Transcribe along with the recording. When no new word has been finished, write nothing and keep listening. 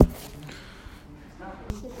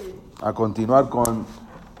a continuar con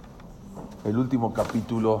el último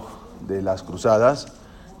capítulo de las cruzadas,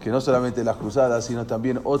 que no solamente las cruzadas, sino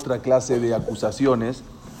también otra clase de acusaciones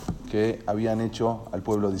que habían hecho al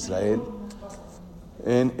pueblo de Israel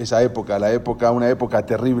en esa época, una época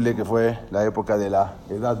terrible que fue la época de la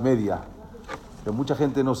Edad Media. Que mucha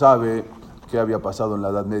gente no sabe qué había pasado en la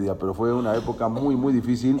Edad Media, pero fue una época muy, muy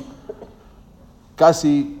difícil,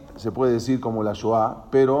 casi se puede decir como la Shoah,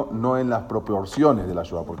 pero no en las proporciones de la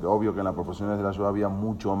Shoah, porque obvio que en las proporciones de la Shoah había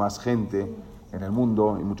mucho más gente en el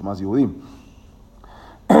mundo y mucho más Yehudim.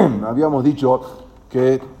 Habíamos dicho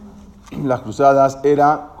que las cruzadas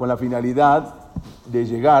era con la finalidad de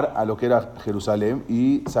llegar a lo que era Jerusalén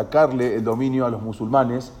y sacarle el dominio a los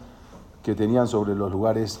musulmanes que tenían sobre los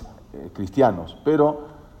lugares cristianos,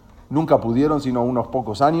 pero nunca pudieron, sino unos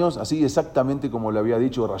pocos años, así exactamente como le había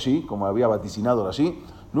dicho Rashi, como había vaticinado Rashi,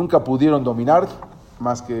 nunca pudieron dominar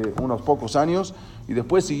más que unos pocos años, y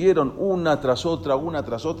después siguieron una tras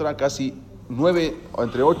otra, casi 9,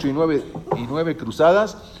 entre 8 y 9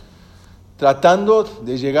 cruzadas, tratando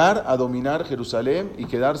de llegar a dominar Jerusalén y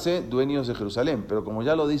quedarse dueños de Jerusalén. Pero como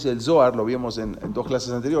ya lo dice el Zohar, lo vimos en 2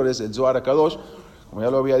 clases anteriores, el Zohar HaKadosh, como ya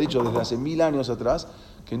lo había dicho desde hace 1000 años atrás,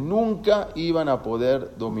 que nunca iban a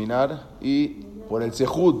poder dominar, y por el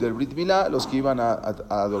Sehut del Brit Milá, los que iban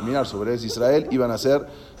a dominar sobre Israel iban a ser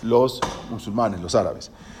los musulmanes, los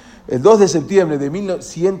árabes. El 2 de septiembre de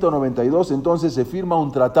 1192, entonces, se firma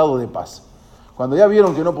un tratado de paz. Cuando ya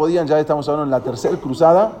vieron que no podían, ya estamos hablando en la tercera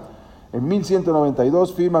cruzada, en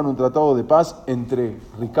 1192 firman un tratado de paz entre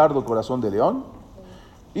Ricardo Corazón de León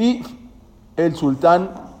y el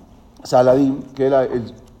sultán Saladín, que era,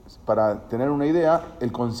 para tener una idea,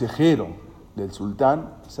 el consejero del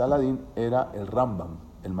sultán Saladín era el Rambam,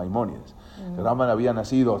 el Maimónides. El Rambam había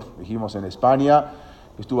nacido, dijimos, en España,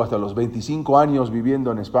 estuvo hasta los 25 años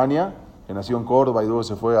viviendo en España, que nació en Córdoba y luego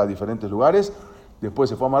se fue a diferentes lugares, después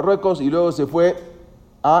se fue a Marruecos y luego se fue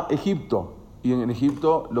a Egipto, y en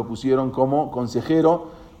Egipto lo pusieron como consejero,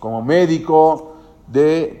 como médico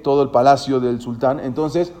de todo el palacio del sultán.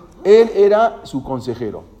 Entonces, él era su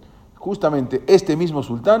consejero. Justamente este mismo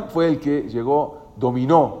sultán fue el que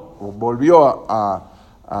dominó, o volvió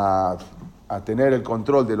a tener el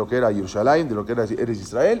control de lo que era Jerusalén, de lo que era Eretz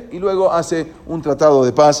Israel, y luego hace un tratado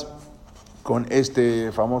de paz con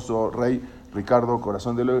este famoso rey Ricardo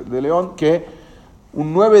Corazón de León, que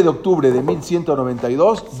un 9 de octubre de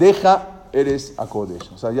 1192 deja Eretz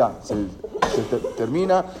HaKodesh. O sea, ya se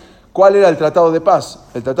termina. ¿Cuál era el tratado de paz?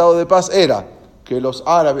 El tratado de paz era que los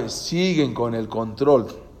árabes siguen con el control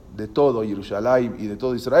de todo Jerusalén y de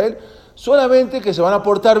todo Israel, solamente que se van a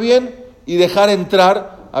portar bien y dejar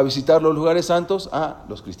entrar a visitar los lugares santos a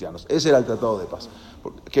los cristianos. Ese era el tratado de paz.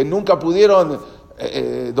 Que nunca pudieron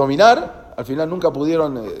dominar, al final nunca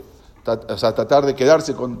pudieron tratar de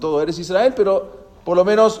quedarse con todo Eretz Israel, pero por lo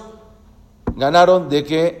menos ganaron de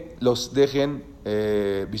que los dejen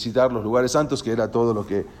visitar los lugares santos, que era todo lo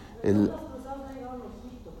que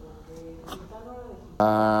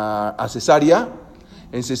a Cesarea.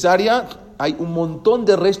 En Cesarea hay un montón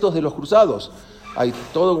de restos de los cruzados. Hay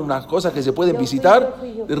todas unas cosas que se pueden visitar,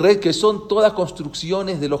 que son todas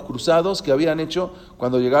construcciones de los cruzados que habían hecho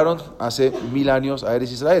cuando llegaron hace 1000 años a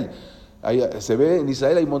Eretz Israel. Ahí se ve en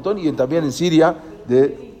Israel hay un montón, y también en Siria.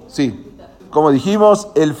 Sí, como dijimos,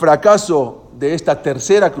 el fracaso de esta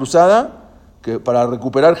tercera cruzada, que para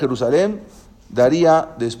recuperar Jerusalén, daría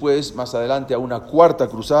después, más adelante, a una cuarta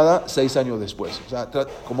cruzada, 6 años después. O sea,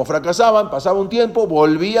 como fracasaban, pasaba un tiempo,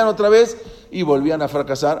 volvían otra vez y volvían a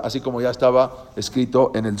fracasar, así como ya estaba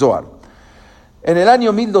escrito en el Zohar. En el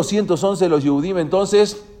año 1211, los Yehudim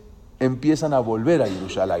entonces empiezan a volver a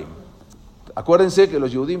Jerusalén. Acuérdense que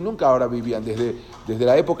los Yehudim nunca ahora vivían, desde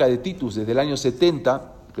la época de Titus, desde el año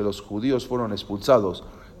 70, que los judíos fueron expulsados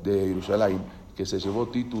de Jerusalén, que se llevó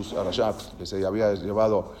Titus a Rashab, que se había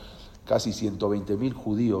llevado casi 120.000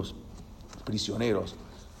 judíos prisioneros,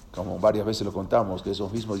 como varias veces lo contamos, que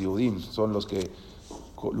esos mismos Yehudim son los que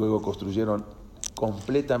luego construyeron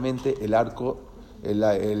completamente el arco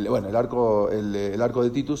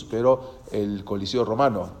de Titus, pero el Coliseo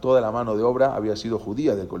Romano, toda la mano de obra había sido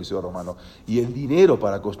judía del Coliseo Romano, y el dinero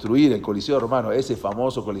para construir el Coliseo Romano, ese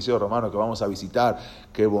famoso Coliseo Romano que vamos a visitar,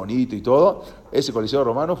 qué bonito y todo, ese Coliseo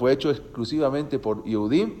Romano fue hecho exclusivamente por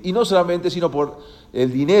Yehudim, y no solamente, sino por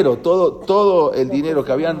el dinero, todo el dinero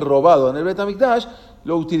que habían robado en el Bet HaMikdash,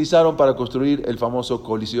 lo utilizaron para construir el famoso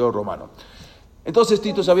Coliseo Romano. Entonces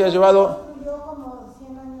Tito se había llevado...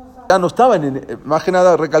 Ya no estaban más que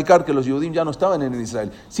nada recalcar que los Yehudim ya no estaban en Israel.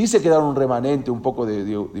 Sí se quedaron un remanente, un poco de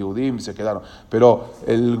Yehudim se quedaron, pero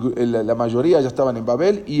la mayoría ya estaban en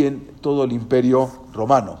Babel y en todo el imperio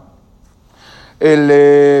romano.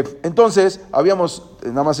 Entonces,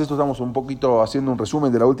 nada más esto estamos un poquito haciendo un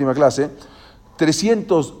resumen de la última clase,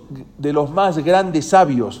 300 de los más grandes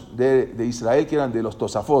sabios de Israel, que eran de los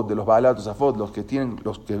Tosafot, de los Baalá Tosafot, los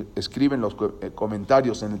que escriben los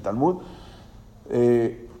comentarios en el Talmud,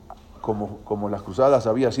 como las cruzadas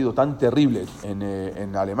había sido tan terrible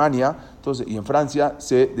en Alemania entonces, y en Francia,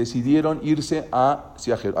 se decidieron irse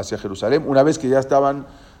hacia Jerusalén una vez que ya estaban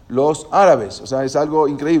los árabes. O sea, es algo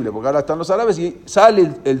increíble, porque ahora están los árabes y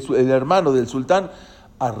sale el hermano del sultán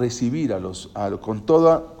a recibir con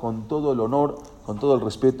todo el honor, con todo el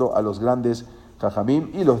respeto a los grandes Jajamim,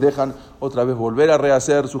 y los dejan otra vez volver a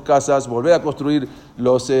rehacer sus casas, volver a construir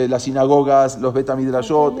las sinagogas, los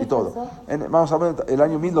Betamidrashot y todo. Vamos a ver el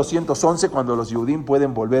año 1211, cuando los Yehudim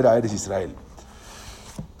pueden volver a Eretz Israel.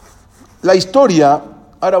 La historia,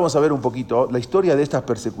 ahora vamos a ver un poquito, la historia de estas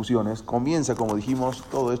persecuciones comienza, como dijimos,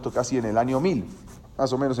 todo esto casi en el año 1000.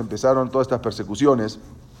 Más o menos empezaron todas estas persecuciones.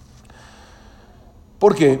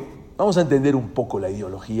 ¿Por qué? Vamos a entender un poco la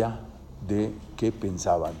ideología de qué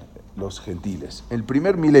pensaban los gentiles. En el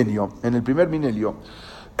primer milenio,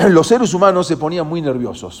 los seres humanos se ponían muy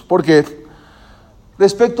nerviosos, porque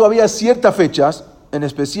había ciertas fechas, en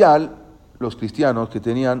especial los cristianos, que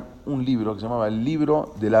tenían un libro que se llamaba el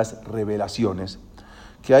libro de las revelaciones,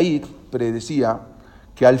 que ahí predecía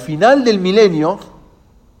que al final del milenio,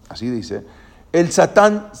 así dice, el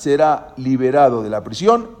Satán será liberado de la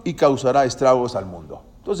prisión y causará estragos al mundo.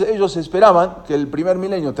 Entonces ellos esperaban que el primer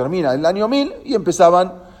milenio termina en el año 1000 y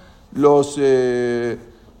empezaban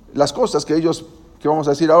las cosas que vamos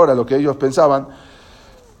a decir ahora, lo que ellos pensaban.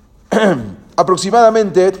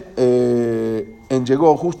 Aproximadamente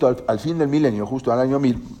llegó justo al fin del milenio, justo al año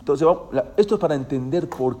 1000. Entonces, esto es para entender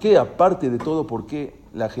por qué, aparte de todo, por qué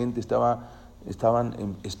la gente estaban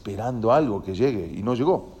esperando algo que llegue y no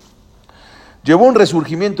llegó. Llevó un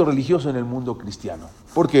resurgimiento religioso en el mundo cristiano.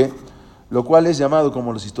 ¿Por qué? Lo cual es llamado,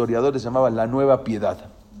 como los historiadores llamaban, la nueva piedad.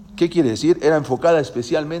 ¿Qué quiere decir? Era enfocada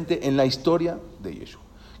especialmente en la historia de Yeshua.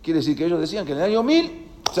 Quiere decir que ellos decían que en el año 1000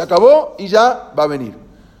 se acabó y ya va a venir.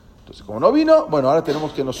 Entonces, como no vino, bueno, ahora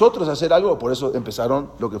tenemos que nosotros hacer algo, por eso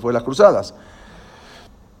empezaron lo que fue las cruzadas.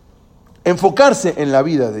 Enfocarse en la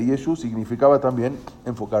vida de Yeshua significaba también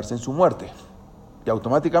enfocarse en su muerte. Y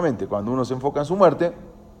automáticamente, cuando uno se enfoca en su muerte,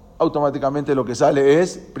 automáticamente lo que sale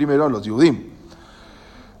es, primero, los Yehudim.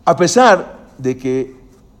 A pesar de que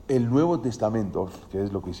el Nuevo Testamento, que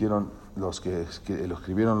es lo que hicieron los que lo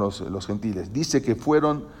escribieron los gentiles, dice que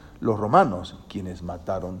fueron los romanos quienes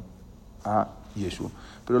mataron a Yeshua.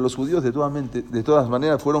 Pero los judíos de todas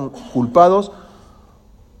maneras fueron culpados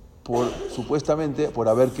supuestamente por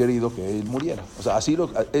haber querido que él muriera. O sea,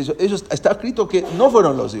 ellos está escrito que no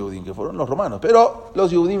fueron los Yehudim, que fueron los romanos, pero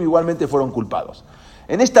los Yehudim igualmente fueron culpados.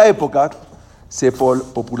 En esta época se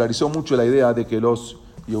popularizó mucho la idea de que los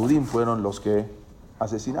Yehudim fueron los que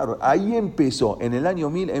asesinaron. Ahí empezó, en el año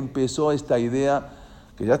 1000 empezó esta idea,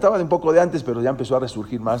 que ya estaba de un poco de antes, pero ya empezó a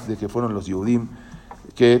resurgir más, de que fueron los Yehudim,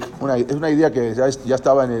 que es una idea que ya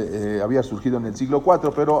estaba había surgido en el siglo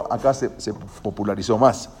IV, pero acá se popularizó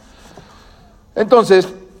más. Entonces,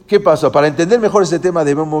 ¿qué pasa? Para entender mejor este tema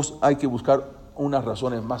hay que buscar unas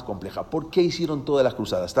razones más complejas. ¿Por qué hicieron todas las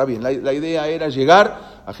cruzadas? Está bien, la idea era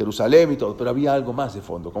llegar a Jerusalén y todo, pero había algo más de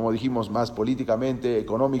fondo, como dijimos, más políticamente,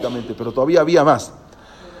 económicamente, pero todavía había más.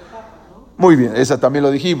 Muy bien, esa también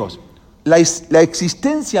lo dijimos. La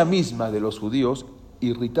existencia misma de los judíos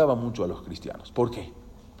irritaba mucho a los cristianos. ¿Por qué?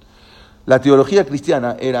 La teología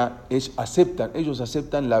cristiana ellos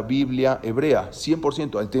aceptan la Biblia hebrea,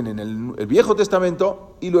 100%. Tienen el Viejo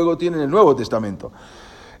Testamento y luego tienen el Nuevo Testamento.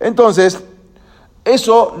 Entonces,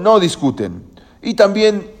 eso no discuten. Y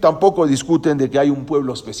tampoco discuten de que hay un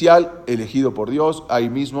pueblo especial, elegido por Dios. Ahí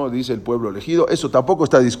mismo dice el pueblo elegido. Eso tampoco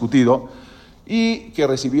está discutido. Y que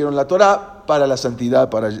recibieron la Torá para la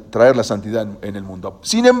santidad, para traer la santidad en el mundo.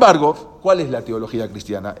 Sin embargo, ¿cuál es la teología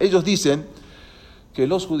cristiana? Ellos dicen que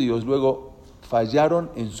los judíos luego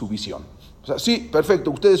fallaron en su visión. O sea, sí, perfecto,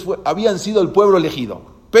 ustedes habían sido el pueblo elegido,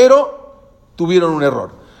 pero tuvieron un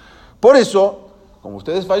error. Por eso, como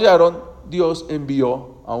ustedes fallaron, Dios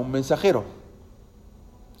envió a un mensajero.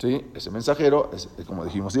 ¿Sí? Ese mensajero es como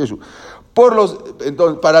dijimos, Yeshua.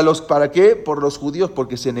 ¿Para qué? Por los judíos,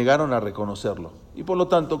 porque se negaron a reconocerlo. Y por lo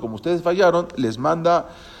tanto, como ustedes fallaron, les manda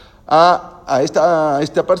a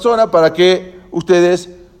esta persona para que ustedes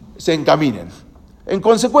se encaminen. En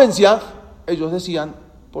consecuencia, ellos decían,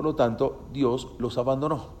 por lo tanto, Dios los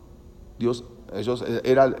abandonó.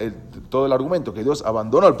 Era todo el argumento, que Dios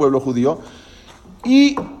abandonó al pueblo judío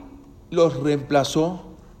y los reemplazó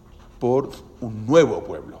por un nuevo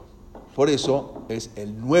pueblo. Por eso es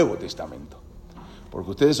el Nuevo Testamento. porque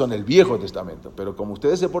ustedes son el Viejo Testamento, pero como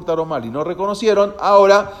ustedes se portaron mal y no reconocieron,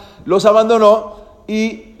 ahora los abandonó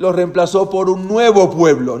y los reemplazó por un nuevo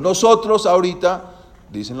pueblo. Nosotros ahorita,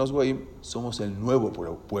 dicen los goyim, somos el nuevo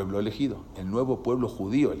pueblo elegido, el nuevo pueblo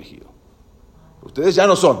judío elegido. Ustedes ya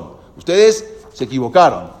no son, ustedes se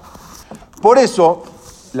equivocaron. Por eso,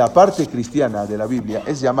 la parte cristiana de la Biblia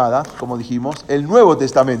es llamada, como dijimos, el Nuevo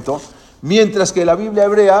Testamento, mientras que la Biblia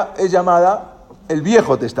hebrea es llamada el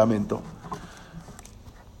Viejo Testamento.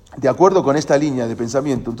 De acuerdo con esta línea de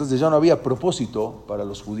pensamiento, entonces ya no había propósito para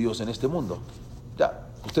los judíos en este mundo. Ya,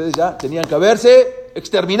 ustedes ya tenían que haberse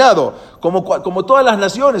exterminado, como todas las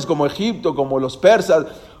naciones, como Egipto, como los persas,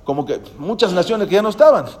 como que muchas naciones que ya no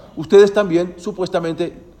estaban. Ustedes también,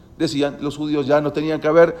 supuestamente, decían, los judíos ya no tenían que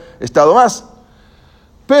haber estado más.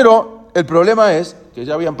 Pero el problema es que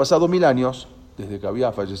ya habían pasado 1000 años desde que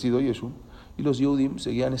había fallecido Yeshua y los Yehudim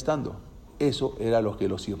seguían estando. Eso era lo que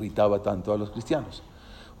los irritaba tanto a los cristianos.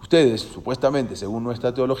 Ustedes, supuestamente, según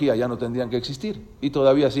nuestra teología, ya no tendrían que existir y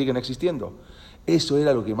todavía siguen existiendo. Eso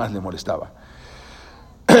era lo que más le molestaba.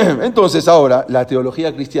 Entonces ahora la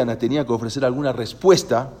teología cristiana tenía que ofrecer alguna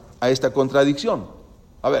respuesta a esta contradicción.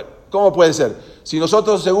 A ver, ¿cómo puede ser? Si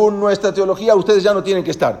nosotros, según nuestra teología, ustedes ya no tienen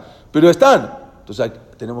que estar, pero están. Entonces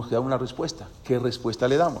tenemos que dar una respuesta. ¿Qué respuesta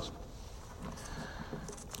le damos?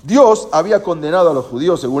 Dios había condenado a los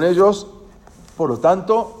judíos, según ellos, por lo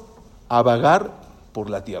tanto, a vagar por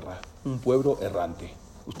la tierra, un pueblo errante.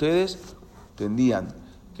 Ustedes tendrían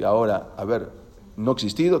que ahora no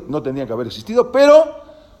tendrían que haber existido, pero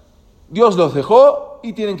Dios los dejó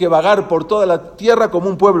y tienen que vagar por toda la tierra como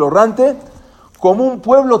un pueblo errante, como un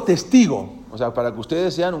pueblo testigo. O sea, para que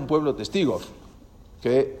ustedes sean un pueblo testigo,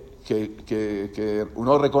 que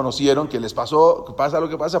no reconocieron, que les pasa lo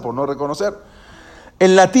que pasa por no reconocer.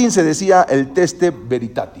 En latín se decía el teste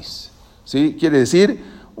veritatis, ¿sí? Quiere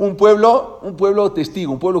decir un pueblo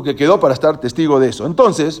testigo, un pueblo que quedó para estar testigo de eso.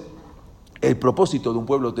 Entonces, el propósito de un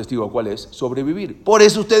pueblo testigo, ¿cuál es? Sobrevivir. Por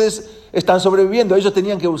eso ustedes están sobreviviendo. Ellos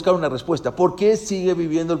tenían que buscar una respuesta. ¿Por qué sigue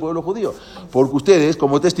viviendo el pueblo judío? Porque ustedes,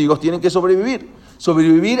 como testigos, tienen que sobrevivir.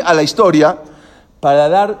 Sobrevivir a la historia para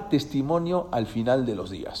dar testimonio al final de los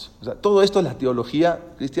días. O sea, todo esto es la teología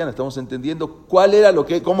cristiana. Estamos entendiendo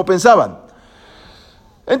cómo pensaban.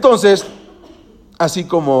 Entonces, así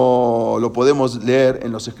como lo podemos leer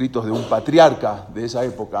en los escritos de un patriarca de esa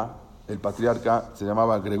época, el patriarca se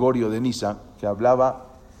llamaba Gregorio de Nisa, que hablaba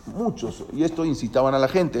muchos, y esto incitaban a la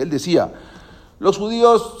gente. Él decía, los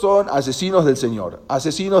judíos son asesinos del Señor,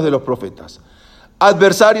 asesinos de los profetas,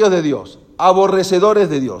 adversarios de Dios, aborrecedores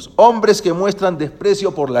de Dios, hombres que muestran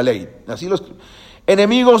desprecio por la ley,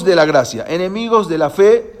 enemigos de la gracia, enemigos de la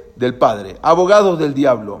fe del Padre, abogados del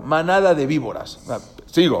diablo, manada de víboras.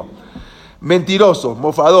 Sigo. Mentirosos,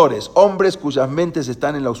 mofadores, hombres cuyas mentes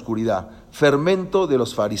están en la oscuridad, fermento de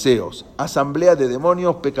los fariseos, asamblea de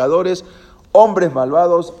demonios, pecadores, hombres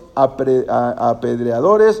malvados,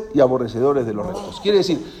 apedreadores y aborrecedores de los rectos. Quiere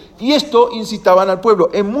decir, y esto incitaban al pueblo.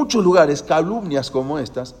 En muchos lugares, calumnias como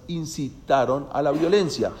estas incitaron a la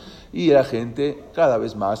violencia y la gente, cada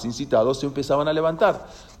vez más incitados, se empezaban a levantar.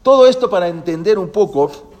 Todo esto para entender un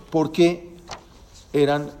poco por qué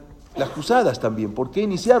eran las cruzadas también, ¿por qué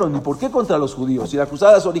iniciaron y por qué contra los judíos? Y las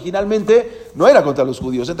cruzadas originalmente no eran contra los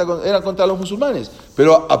judíos, eran contra los musulmanes.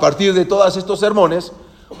 Pero a partir de todos estos sermones,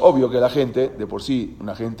 obvio que la gente, de por sí,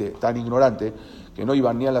 una gente tan ignorante, que no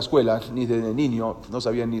iban ni a la escuela, ni desde niño, no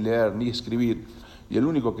sabían ni leer ni escribir, y el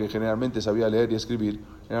único que generalmente sabía leer y escribir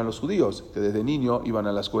eran los judíos, que desde niño iban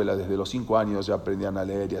a la escuela, desde los 5 años ya aprendían a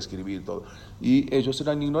leer y a escribir todo. Y ellos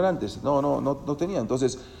eran ignorantes, no tenían,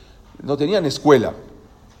 entonces, no tenían escuela.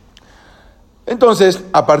 Entonces,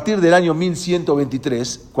 a partir del año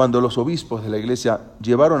 1123, cuando los obispos de la iglesia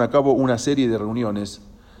llevaron a cabo una serie de reuniones,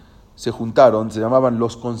 se juntaron, se llamaban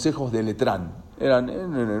los consejos de Letrán, eran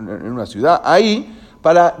en una ciudad, ahí,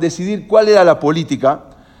 para decidir cuál era la política.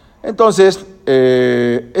 Entonces,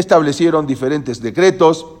 establecieron diferentes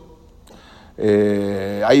decretos.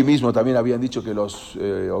 Ahí mismo también habían dicho que los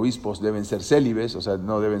obispos deben ser célibes, o sea,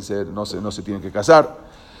 no se tienen que casar.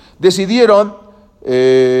 Decidieron,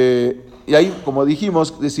 y ahí, como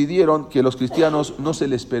dijimos, decidieron que los cristianos no se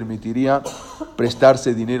les permitiría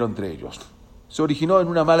prestarse dinero entre ellos. Se originó en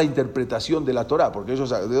una mala interpretación de la Torá, porque ellos,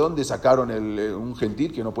 ¿de dónde sacaron un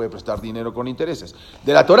gentil que no puede prestar dinero con intereses?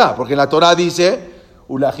 De la Torá, porque en la Torá dice,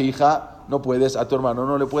 ulajija, no puedes, a tu hermano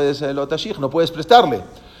no le puedes, lotashij, no puedes prestarle.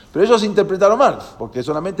 Pero ellos interpretaron mal, porque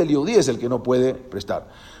solamente el yehudí es el que no puede prestar.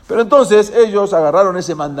 Pero entonces ellos agarraron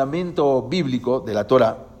ese mandamiento bíblico de la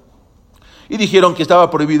Torá y dijeron que estaba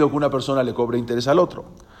prohibido que una persona le cobre interés al otro.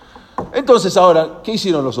 Entonces ahora, ¿qué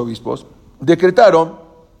hicieron los obispos? Decretaron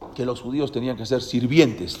que los judíos tenían que ser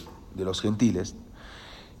sirvientes de los gentiles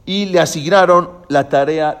y le asignaron la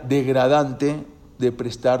tarea degradante de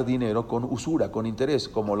prestar dinero con usura, con interés.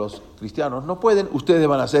 Como los cristianos no pueden, ustedes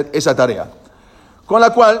van a hacer esa tarea, con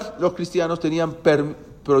la cual los cristianos tenían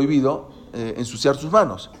prohibido ensuciar sus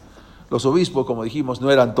manos. Los obispos, como dijimos,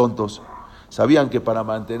 no eran tontos, sabían que para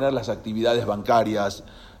mantener las actividades bancarias,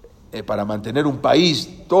 para mantener un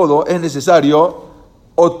país, todo es necesario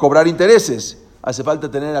cobrar intereses. Hace falta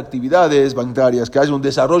tener actividades bancarias, que haya un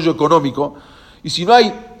desarrollo económico, y si no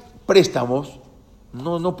hay préstamos,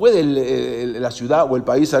 no puede la ciudad o el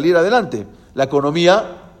país salir adelante. La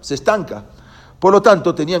economía se estanca. Por lo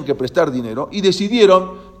tanto, tenían que prestar dinero y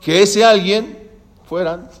decidieron que ese alguien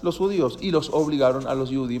fueran los judíos y los obligaron a los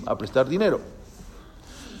judíos a prestar dinero.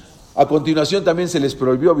 A continuación también se les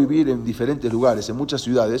prohibió vivir en diferentes lugares, en muchas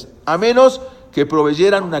ciudades, a menos que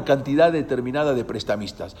proveyeran una cantidad determinada de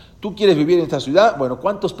prestamistas. ¿Tú quieres vivir en esta ciudad? Bueno,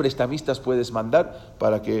 ¿cuántos prestamistas puedes mandar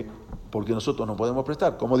porque nosotros no podemos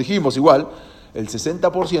prestar? Como dijimos, igual, el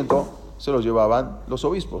 60% se lo llevaban los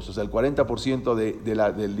obispos, o sea, el 40%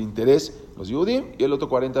 del interés los judíos y el otro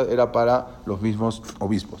 40% era para los mismos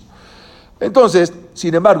obispos. Entonces,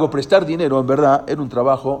 sin embargo, prestar dinero en verdad era un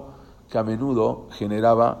trabajo que a menudo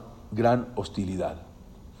generaba gran hostilidad.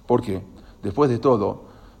 ¿Por qué? Después de todo,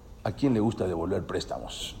 ¿a quién le gusta devolver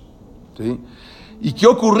préstamos? ¿Sí? ¿Y qué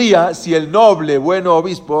ocurría si el noble, bueno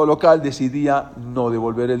obispo local decidía no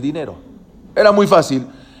devolver el dinero? Era muy fácil.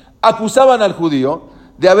 Acusaban al judío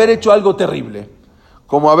de haber hecho algo terrible,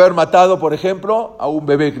 como haber matado, por ejemplo, a un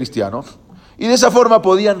bebé cristiano, y de esa forma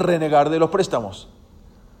podían renegar de los préstamos,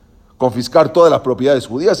 confiscar todas las propiedades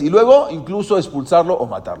judías y luego incluso expulsarlo o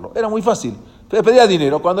matarlo. Era muy fácil. Pedía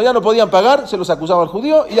dinero. Cuando ya no podían pagar, se los acusaba al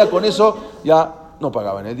judío y ya con eso ya no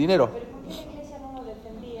pagaban el dinero. ¿Pero por qué la iglesia no lo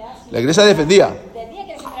defendía? La iglesia defendía.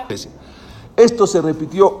 Esto se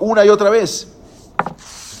repitió una y otra vez.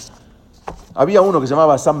 Había uno que se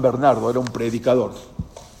llamaba San Bernardo, era un predicador.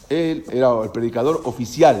 Él era el predicador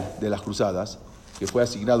oficial de las cruzadas, que fue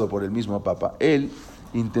asignado por el mismo Papa. Él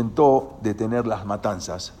intentó detener las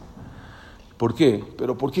matanzas. ¿Por qué?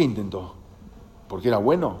 ¿Pero por qué intentó? ¿Porque era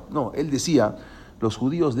bueno? No, él decía, los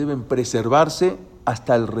judíos deben preservarse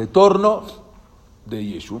hasta el retorno de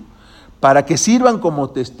Yeshua, para que sirvan como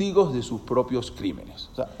testigos de sus propios crímenes.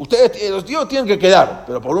 O sea, ustedes, los judíos tienen que quedar,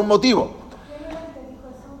 pero por un motivo.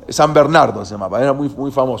 San Bernardo se llamaba, era muy,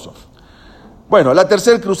 muy famoso. Bueno, la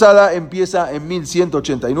tercera cruzada empieza en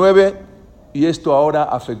 1189 y esto ahora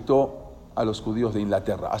afectó a los judíos de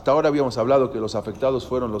Inglaterra. Hasta ahora habíamos hablado que los afectados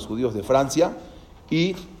fueron los judíos de Francia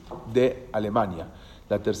y de Alemania.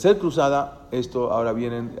 La tercera cruzada, esto ahora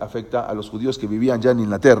afecta a los judíos que vivían ya en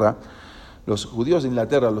Inglaterra. Los judíos de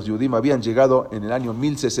Inglaterra, los Yudim, habían llegado en el año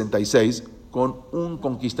 1066 con un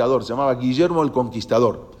conquistador, se llamaba Guillermo el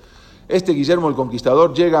Conquistador. Este Guillermo el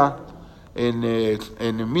Conquistador llega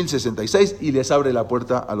en 1066 y les abre la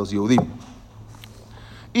puerta a los Yudim.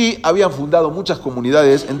 Y habían fundado muchas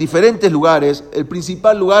comunidades en diferentes lugares. El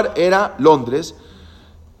principal lugar era Londres,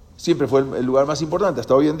 siempre fue el lugar más importante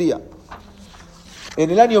hasta hoy en día. En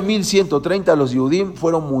el año 1130 los Yudim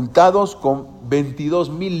fueron multados con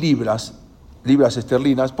 22.000 libras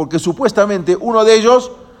esterlinas, porque supuestamente uno de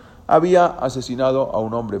ellos había asesinado a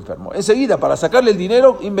un hombre enfermo. Enseguida, para sacarle el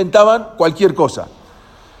dinero, inventaban cualquier cosa.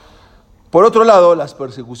 Por otro lado, las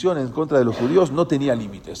persecuciones en contra de los judíos no tenían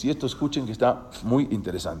límites, y esto escuchen que está muy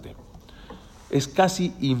interesante. Es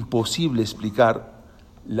casi imposible explicar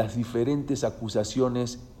las diferentes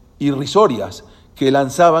acusaciones irrisorias que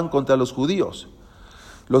lanzaban contra los judíos.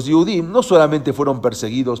 Los Yudim no solamente fueron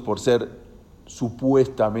perseguidos por ser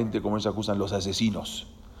supuestamente, como ellos acusan, los asesinos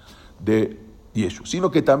de Yeshua, sino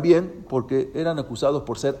que también porque eran acusados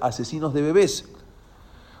por ser asesinos de bebés.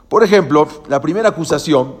 Por ejemplo, la primera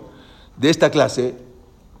acusación de esta clase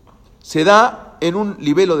se da en un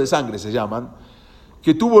libelo de sangre, se llaman,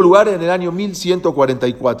 que tuvo lugar en el año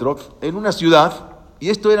 1144 en una ciudad, y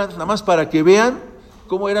esto era nada más para que vean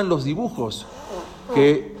cómo eran los dibujos,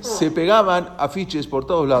 que se pegaban afiches por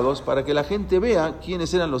todos lados para que la gente vea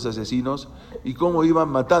quiénes eran los asesinos y cómo iban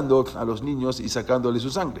matando a los niños y sacándole su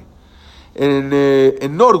sangre.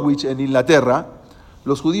 En Norwich, en Inglaterra,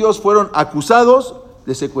 los judíos fueron acusados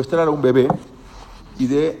de secuestrar a un bebé y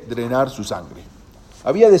de drenar su sangre.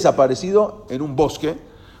 Había desaparecido en un bosque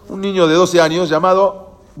un niño de 12 años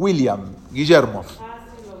llamado Guillermo.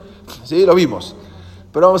 Sí, lo vimos,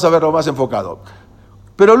 pero vamos a verlo más enfocado.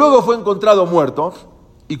 Pero luego fue encontrado muerto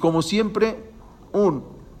y, como siempre, un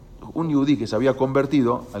yudí que se había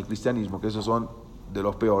convertido al cristianismo, que esos son de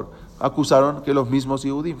los peor, acusaron que los mismos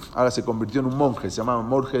yudí, ahora se convirtió en un monje, se llamaba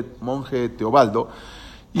monje Teobaldo,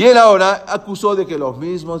 Y él ahora acusó de que los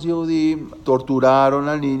mismos Yehudim torturaron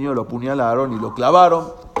al niño, lo apuñalaron y lo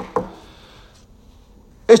clavaron.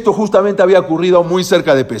 Esto justamente había ocurrido muy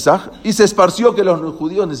cerca de Pesaj y se esparció que los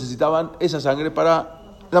judíos necesitaban esa sangre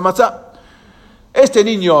para la matzá. Este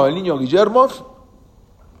niño, el niño Guillermo,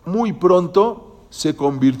 muy pronto se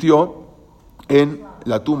convirtió en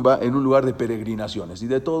la tumba, en un lugar de peregrinaciones. Y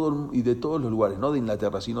de todos los lugares, no de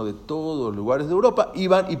Inglaterra, sino de todos los lugares de Europa,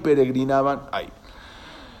 iban y peregrinaban ahí.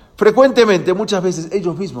 Frecuentemente, muchas veces,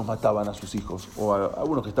 ellos mismos mataban a sus hijos, o a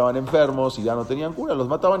algunos que estaban enfermos y ya no tenían cura, los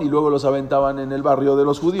mataban y luego los aventaban en el barrio de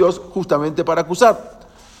los judíos, justamente para acusar.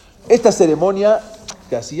 Esta ceremonia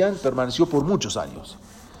que hacían permaneció por muchos años.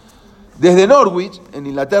 Desde Norwich, en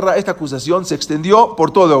Inglaterra, esta acusación se extendió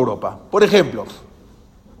por toda Europa. Por ejemplo,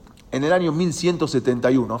 en el año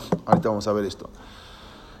 1171, ahorita vamos a ver esto,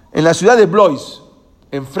 en la ciudad de Blois,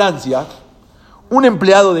 en Francia, un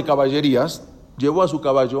empleado de caballerías llevó a su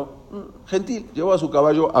caballo, llevó a su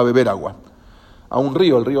caballo a beber agua, a un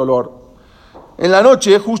río, el río Lor. En la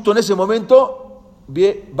noche, justo en ese momento,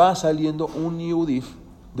 va saliendo un yudí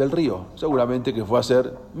del río, seguramente que fue a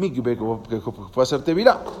hacer mikve, que fue a hacer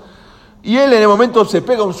tevilá. Y él en el momento se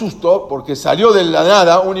pega un susto, porque salió de la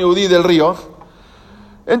nada un yudí del río.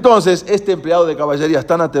 Entonces, este empleado de caballerías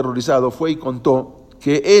tan aterrorizado fue y contó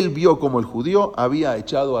que él vio como el judío había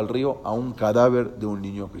echado al río a un cadáver de un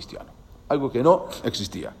niño cristiano. Algo que no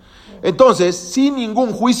existía. Entonces, sin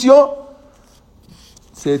ningún juicio,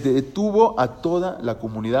 se detuvo a toda la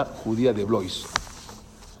comunidad judía de Blois.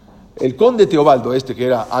 El conde Teobaldo, que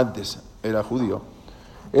era judío,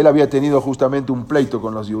 él había tenido justamente un pleito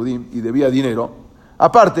con los Yehudim y debía dinero.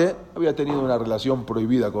 Aparte, había tenido una relación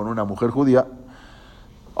prohibida con una mujer judía.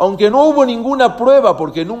 Aunque no hubo ninguna prueba,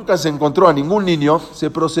 porque nunca se encontró a ningún niño, se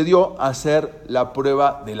procedió a hacer la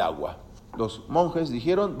prueba del agua. Los monjes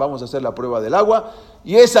dijeron, vamos a hacer la prueba del agua,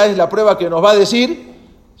 y esa es la prueba que nos va a decir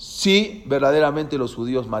si verdaderamente los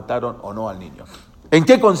judíos mataron o no al niño. ¿En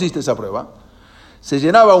qué consiste esa prueba? Se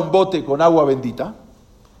llenaba un bote con agua bendita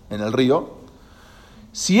en el río.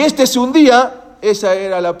 Si se hundía, esa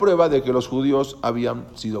era la prueba de que los judíos habían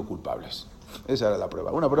sido culpables. Esa era la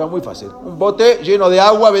prueba, una prueba muy fácil. Un bote lleno de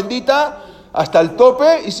agua bendita hasta el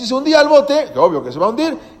tope, y si se hundía el bote, que obvio que se va a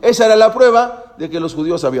hundir, esa era la prueba de que los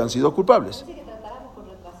judíos habían sido culpables.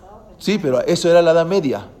 Sí, pero eso era la Edad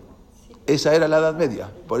Media. Esa era la Edad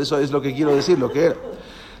Media. Por eso es lo que quiero decir, lo que era.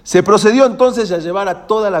 Se procedió entonces a llevar a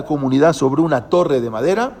toda la comunidad sobre una torre de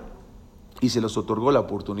madera y se les otorgó la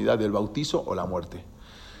oportunidad del bautizo o la muerte.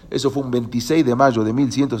 Eso fue un 26 de mayo de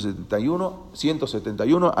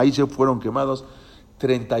 1171. Ahí se fueron quemados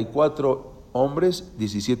 34 hombres,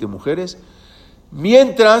 17 mujeres,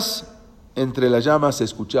 mientras entre las llamas se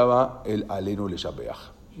escuchaba el Alenu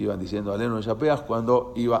Leshapeach. Iban diciendo Alenu Leshapeach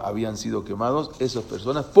cuando habían sido quemados esas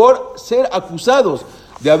personas por ser acusados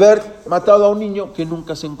de haber matado a un niño que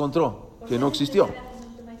nunca se encontró, que no existió.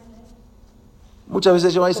 Muchas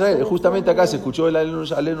veces llama a Israel, justamente acá se escuchó el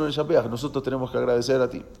Alenu Leshapeach. Nosotros tenemos que agradecer a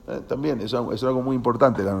ti. También es algo muy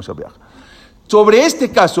importante el Alenu Leshapeach. Sobre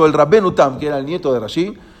este caso, el Rabbenu Tam, que era el nieto de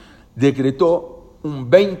Rashi, decretó un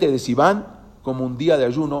 20 de Sivan como un día de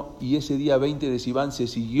ayuno, y ese día 20 de Sivan se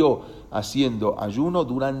siguió haciendo ayuno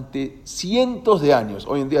durante cientos de años.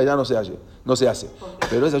 Hoy en día ya no se hace,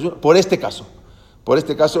 pero es ayuno por este caso. Porque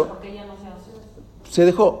ya no se hace. Se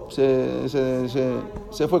dejó,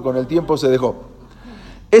 se fue con el tiempo, se dejó.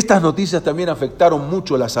 Estas noticias también afectaron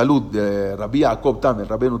mucho la salud de Rabbi Yaakov Tam, el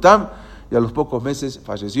Rabbenu Tam, y a los pocos meses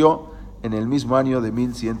falleció en el mismo año de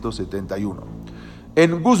 1171.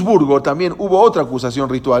 En Gussburgo también hubo otra acusación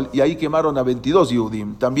ritual y ahí quemaron a 22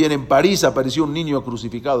 Yehudim. También en París apareció un niño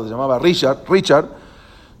crucificado, se llamaba Richard,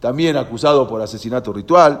 también acusado por asesinato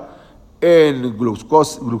ritual. En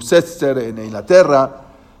Gloucester, en Inglaterra,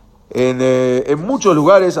 en muchos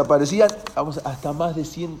lugares aparecían hasta más de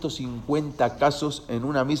 150 casos en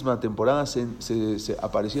una misma temporada. Se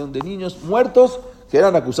aparecieron de niños muertos que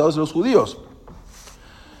eran acusados de los judíos.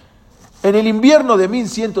 En el invierno de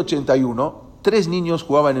 1181, 3 niños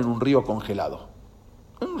jugaban en un río congelado.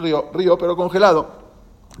 Un río pero congelado.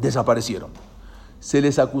 Desaparecieron. Se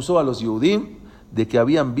les acusó a los Yehudim de que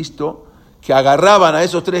habían visto que agarraban a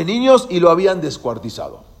esos 3 niños y lo habían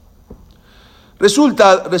descuartizado.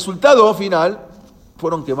 Resultado final,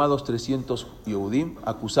 fueron quemados 300 Yehudim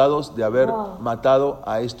acusados de haber matado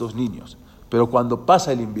a estos niños. Pero cuando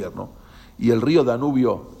pasa el invierno y el río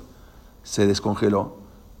Danubio se descongeló,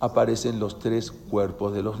 aparecen los 3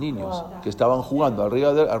 cuerpos de los niños que estaban jugando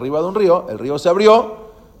arriba de un río. El río se abrió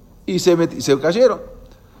y se cayeron.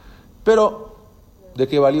 Pero, ¿de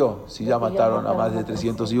qué valió si ya mataron a más de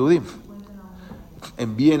 300 Yehudim?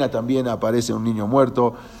 En Viena también aparece un niño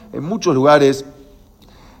muerto. En muchos lugares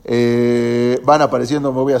van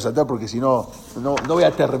apareciendo, me voy a saltar porque si no voy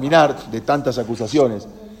a terminar de tantas acusaciones.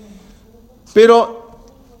 Pero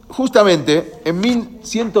justamente en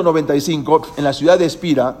 1195, en la ciudad de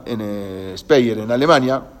Spira, en Speyer, en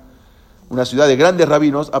Alemania, una ciudad de grandes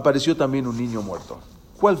rabinos, apareció también un niño muerto.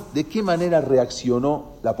 ¿De qué manera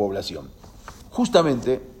reaccionó la población?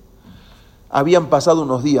 Justamente habían pasado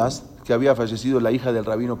unos días que había fallecido la hija del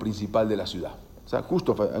rabino principal de la ciudad. O sea,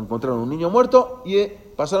 justo encontraron un niño muerto y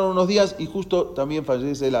pasaron unos días y justo también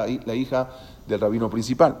fallece la hija del rabino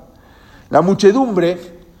principal. La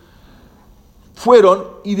muchedumbre fueron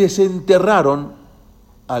y desenterraron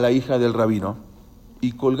a la hija del rabino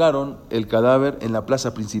y colgaron el cadáver en la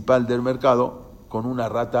plaza principal del mercado con una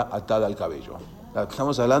rata atada al cabello.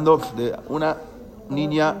 Estamos hablando de una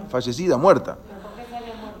niña fallecida, muerta. ¿Pero por qué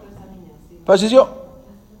salió muerta esa niña? Sí. Falleció,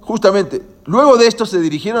 justamente. Luego de esto se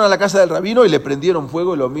dirigieron a la casa del rabino y le prendieron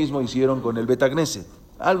fuego y lo mismo hicieron con el Bet Knesset.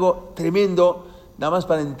 Algo tremendo, nada más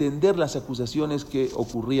para entender las acusaciones que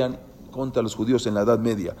ocurrían contra los judíos en la Edad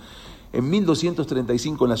Media. En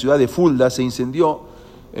 1235 en la ciudad de Fulda se incendió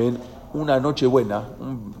en una noche buena,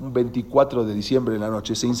 un 24 de diciembre en la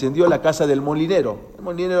noche, se incendió la casa del molinero. El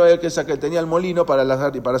molinero era el que tenía el molino para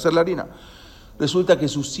hacer la harina. Resulta que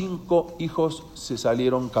sus 5 hijos se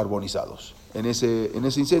salieron carbonizados en ese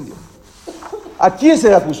incendio. ¿A quién se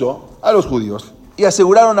le acusó? A los judíos. Y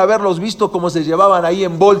aseguraron haberlos visto cómo se llevaban ahí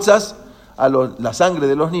en bolsas la sangre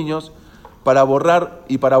de los niños para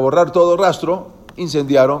borrar todo rastro,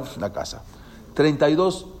 incendiaron la casa.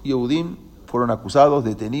 32 Yehudim fueron acusados,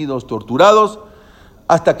 detenidos, torturados,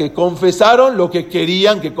 hasta que confesaron lo que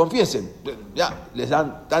querían que confiesen. Ya, les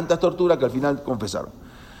dan tantas torturas que al final confesaron.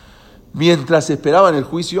 Mientras esperaban el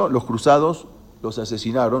juicio, los cruzados los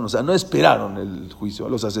asesinaron, o sea, no esperaron el juicio,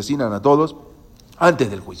 los asesinan a todos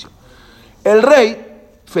antes del juicio. El rey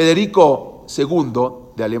Federico II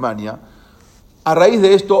de Alemania, a raíz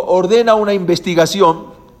de esto, ordena una investigación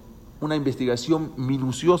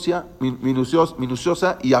minuciosa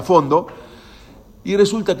y a fondo, y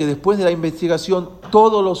resulta que después de la investigación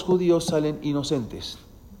todos los judíos salen inocentes.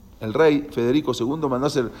 El rey Federico II mandó a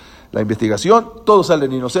hacer la investigación, todos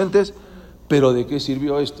salen inocentes, pero ¿de qué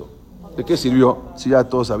sirvió esto? ¿De qué sirvió si ya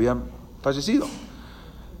todos habían fallecido?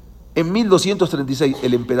 En 1236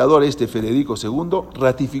 el emperador Federico II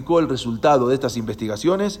ratificó el resultado de estas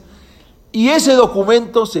investigaciones y ese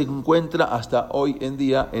documento se encuentra hasta hoy en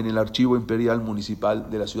día en el Archivo Imperial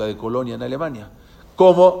Municipal de la ciudad de Colonia, en Alemania.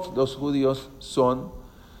 Cómo los judíos son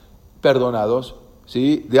perdonados,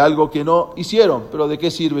 ¿sí?, de algo que no hicieron. Pero ¿de qué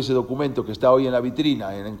sirve ese documento que está hoy en la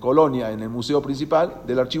vitrina, en Colonia, en el museo principal,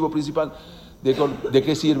 del archivo principal? ¿De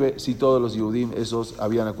qué sirve si todos los Yehudim esos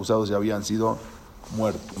habían acusados y habían sido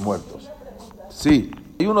muertos? Sí.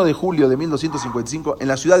 El 1 de julio de 1255, en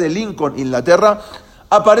la ciudad de Lincoln, Inglaterra,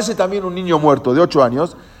 aparece también un niño muerto de 8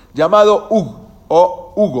 años, llamado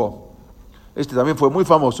Hugo. Este también fue muy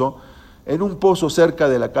famoso. En un pozo cerca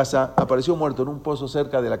de la casa, apareció muerto en un pozo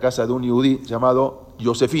cerca de la casa de un yudí llamado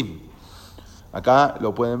Josefín. Acá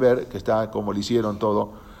lo pueden ver, que está como le hicieron toda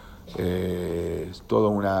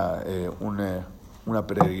una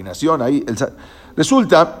peregrinación ahí.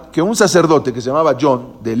 Resulta que un sacerdote que se llamaba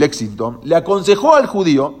John de Lexington le aconsejó al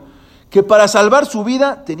judío que para salvar su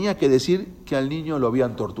vida tenía que decir que al niño lo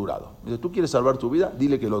habían torturado. Dice, ¿tú quieres salvar tu vida?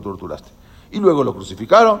 Dile que lo torturaste. Y luego lo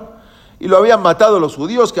crucificaron. Y lo habían matado los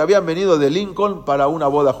judíos que habían venido de Lincoln para una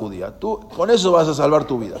boda judía. Tú con eso vas a salvar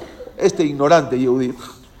tu vida. Este ignorante yehudí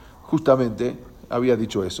justamente había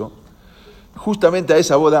dicho eso. Justamente a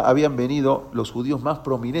esa boda habían venido los judíos más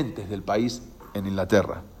prominentes del país en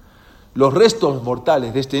Inglaterra. Los restos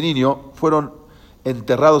mortales de este niño fueron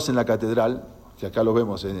enterrados en la catedral, que acá lo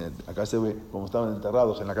vemos, acá se ve cómo estaban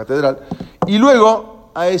enterrados en la catedral. Y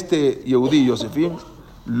luego a este yehudí, Josefín,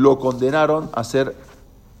 lo condenaron a ser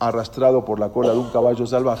arrastrado por la cola de un caballo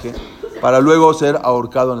salvaje para luego ser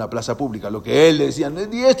ahorcado en la plaza pública. Lo que él le decían,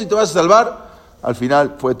 di esto y te vas a salvar, al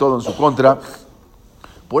final fue todo en su contra.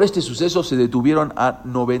 Por este suceso se detuvieron a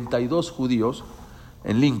 92 judíos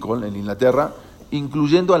en Lincoln, en Inglaterra,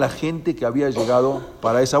 incluyendo a la gente que había llegado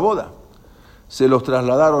para esa boda. Se los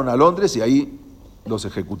trasladaron a Londres y ahí los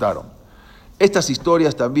ejecutaron. Estas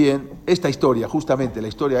historias también, justamente la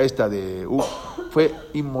historia esta de fue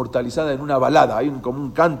inmortalizada en una balada, hay como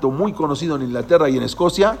un canto muy conocido en Inglaterra y en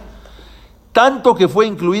Escocia, tanto que fue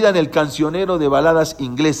incluida en el cancionero de baladas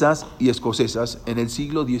inglesas y escocesas en el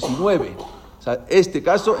siglo XIX. O sea, este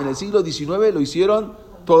caso en el siglo XIX lo hicieron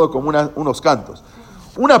todo como unos cantos.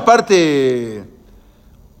 Una parte,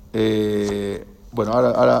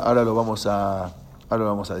 ahora lo vamos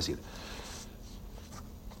a decir.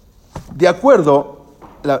 De acuerdo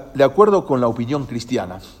con la opinión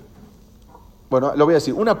cristiana, bueno, lo voy a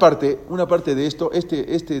decir, una parte de esto,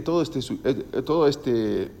 toda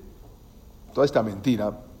esta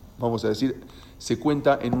mentira, vamos a decir, se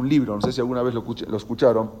cuenta en un libro, no sé si alguna vez lo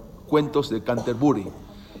escucharon, Cuentos de Canterbury.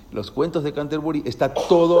 Los cuentos de Canterbury está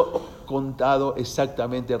todo contado,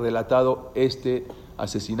 exactamente relatado, este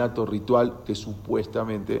asesinato ritual que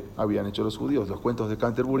supuestamente habían hecho los judíos. Los cuentos de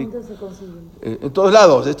Canterbury. ¿Dónde se consiguen? En todos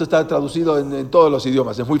lados, esto está traducido en todos los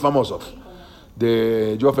idiomas, es muy famoso.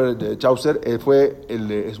 De Geoffrey de Chaucer,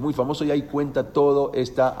 es muy famoso y ahí cuenta toda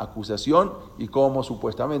esta acusación y cómo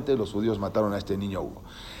supuestamente los judíos mataron a este niño Hugo.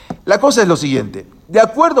 La cosa es lo siguiente, de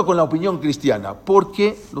acuerdo con la opinión cristiana, ¿por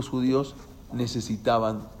qué los judíos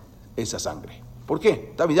necesitaban esa sangre? ¿Por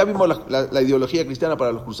qué? También ya vimos la ideología cristiana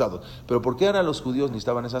para los cruzados, pero ¿por qué ahora los judíos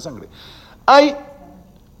necesitaban esa sangre? Hay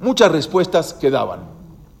muchas respuestas que daban.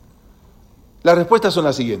 Las respuestas son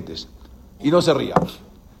las siguientes, y no se rían.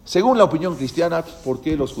 Según la opinión cristiana, ¿por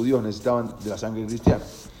qué los judíos necesitaban de la sangre cristiana?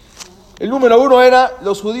 El número uno era,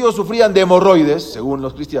 los judíos sufrían de hemorroides, según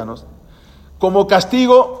los cristianos. Como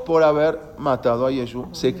castigo por haber matado a Yeshua,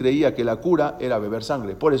 se creía que la cura era beber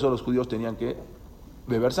sangre. Por eso los judíos tenían que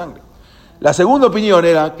beber sangre. La segunda opinión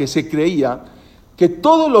era que se creía que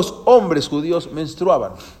todos los hombres judíos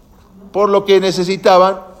menstruaban, por lo que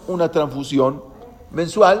necesitaban una transfusión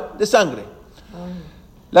mensual de sangre.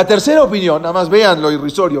 La tercera opinión, nada más vean lo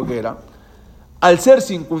irrisorio que era, al ser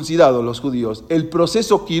circuncidados los judíos, el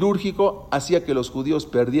proceso quirúrgico hacía que los judíos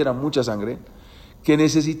perdieran mucha sangre que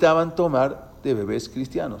necesitaban tomar de bebés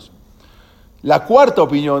cristianos. La cuarta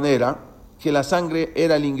opinión era que la sangre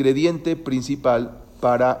era el ingrediente principal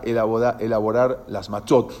para elaborar las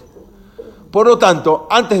matzot. Por lo tanto,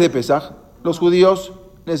 antes de Pesaj, los judíos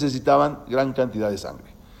necesitaban gran cantidad de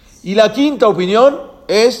sangre. Y la quinta opinión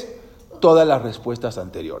es todas las respuestas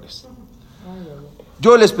anteriores.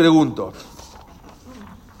 Yo les pregunto,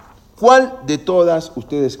 ¿cuál de todas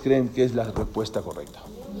ustedes creen que es la respuesta correcta?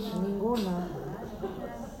 Ninguna.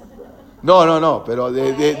 No, pero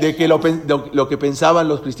de que lo que pensaban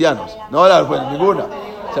los cristianos. No, ninguna.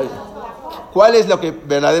 O sea, ¿cuál es lo que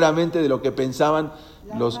verdaderamente de lo que pensaban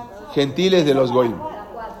los gentiles de los goyim?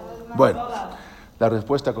 Bueno, la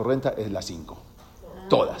respuesta correcta es la 5.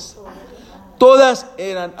 Todas. Todas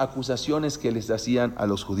eran acusaciones que les hacían a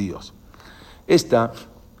los judíos. Esta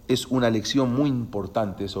es una lección muy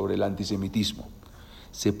importante sobre el antisemitismo.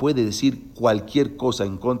 Se puede decir cualquier cosa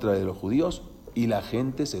en contra de los judíos y la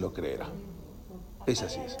gente se lo creerá. Es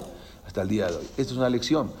así, hasta el día de hoy. Esta es una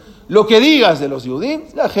lección. Lo que digas de los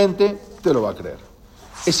judíos, la gente te lo va a creer.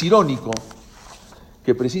 Es irónico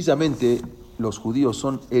que precisamente los judíos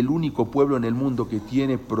son el único pueblo en el mundo que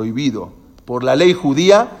tiene prohibido por la ley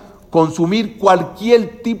judía consumir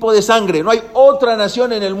cualquier tipo de sangre. No hay otra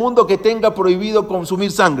nación en el mundo que tenga prohibido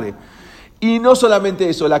consumir sangre. Y no solamente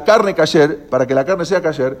eso, la carne kasher, para que la carne sea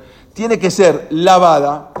kasher, tiene que ser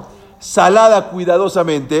lavada, salada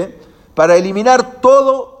cuidadosamente, para eliminar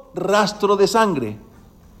todo rastro de sangre.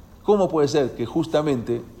 ¿Cómo puede ser que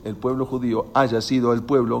justamente el pueblo judío haya sido el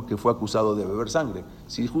pueblo que fue acusado de beber sangre?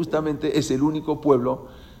 Si justamente es el único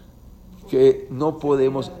pueblo que no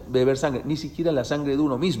podemos beber sangre, ni siquiera la sangre de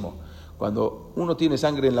uno mismo. Cuando uno tiene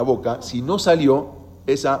sangre en la boca, si no salió,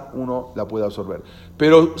 esa uno la puede absorber.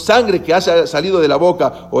 Pero sangre que haya salido de la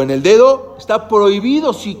boca o en el dedo, está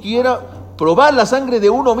prohibido siquiera probar la sangre de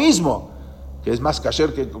uno mismo, que es más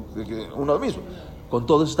kasher que uno mismo. Con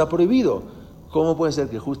todo eso está prohibido. ¿Cómo puede ser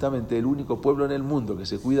que justamente el único pueblo en el mundo que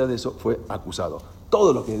se cuida de eso fue acusado?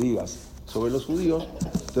 Todo lo que digas sobre los judíos,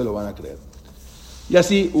 te lo van a creer. Y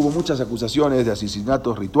así hubo muchas acusaciones de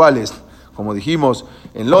asesinatos rituales. Como dijimos,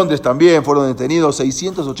 en Londres también fueron detenidos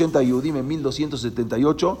 680 yudim en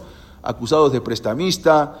 1278, acusados de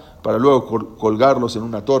prestamista, para luego colgarlos en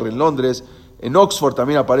una torre en Londres. En Oxford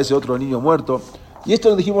también aparece otro niño muerto. Y esto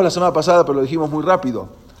lo dijimos la semana pasada, pero lo dijimos muy rápido.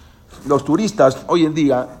 Los turistas hoy en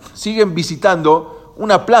día siguen visitando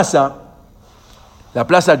una plaza, la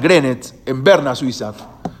Plaza Greenwich, en Berna, Suiza.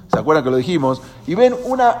 ¿Se acuerdan que lo dijimos? Y ven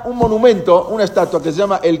un monumento, una estatua que se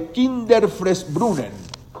llama el Kinderfressbrunnen.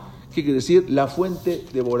 ¿Qué quiere decir? La fuente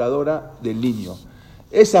devoradora del niño.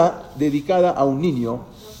 Esa dedicada a un niño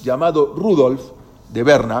llamado Rudolf de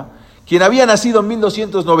Berna, quien había nacido en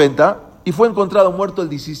 1290 y fue encontrado muerto el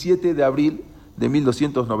 17 de abril de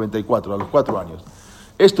 1294, a los 4 años.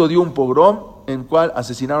 Esto dio un pogrom en el cual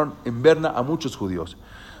asesinaron en Berna a muchos judíos.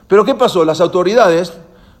 Pero ¿qué pasó? Las autoridades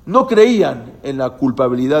no creían en la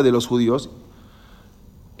culpabilidad de los judíos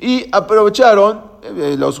y aprovecharon,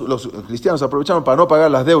 los cristianos aprovecharon para no pagar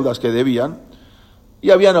las deudas que debían Y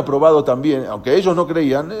habían aprobado también, aunque ellos no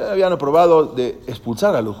creían, habían aprobado de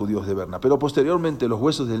expulsar a los judíos de Berna. Pero posteriormente los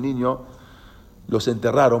huesos del niño los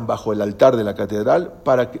enterraron bajo el altar de la catedral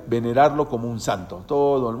para venerarlo como un santo.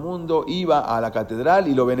 Todo el mundo iba a la catedral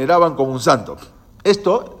y lo veneraban como un santo.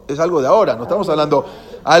 Esto es algo de ahora, no estamos hablando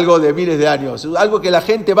algo de miles de años. Es algo que la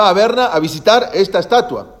gente va a Berna a visitar esta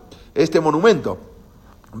estatua, este monumento.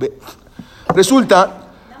 Resulta...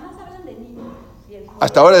 Nada más hablan de niños.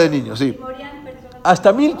 Hasta ahora de niños, sí. Morían personas.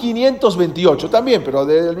 Hasta 1528 también, pero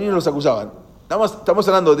de niños los acusaban. Estamos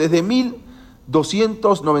hablando desde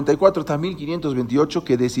 1294 hasta 1528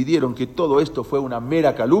 que decidieron que todo esto fue una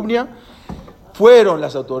mera calumnia. Fueron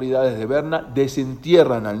las autoridades de Berna,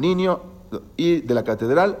 desentierran al niño y de la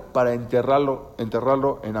catedral para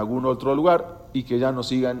enterrarlo en algún otro lugar y que ya no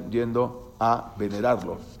sigan yendo a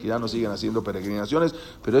venerarlo, que ya no sigan haciendo peregrinaciones,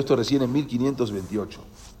 pero esto recién en 1528.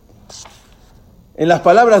 En las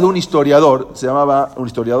palabras de un historiador, se llamaba un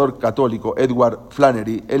historiador católico, Edward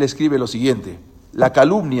Flannery, él escribe lo siguiente: la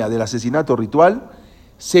calumnia del asesinato ritual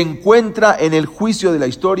se encuentra en el juicio de la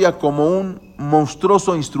historia como un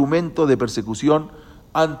monstruoso instrumento de persecución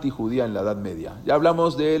antijudía en la Edad Media. Ya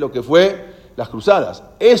hablamos de lo que fue las cruzadas.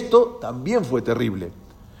 Esto también fue terrible.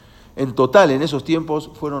 En total, en esos tiempos,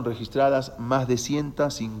 fueron registradas más de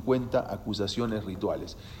 150 acusaciones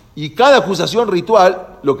rituales. Y cada acusación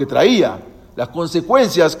ritual, lo que traía, las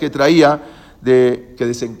consecuencias que traía, que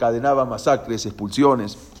desencadenaba masacres,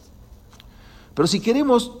 expulsiones. Pero si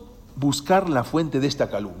queremos buscar la fuente de esta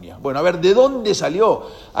calumnia, bueno, a ver, ¿de dónde salió?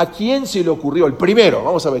 ¿A quién se le ocurrió? El primero,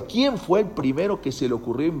 vamos a ver, ¿quién fue el primero que se le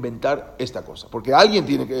ocurrió inventar esta cosa? Porque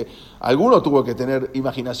alguno tuvo que tener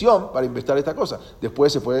imaginación para inventar esta cosa.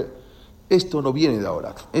 Después se fue. Esto no viene de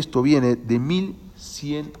ahora, esto viene de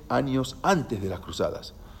 1100 años antes de las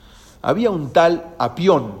cruzadas. Había un tal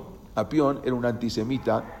Apión era un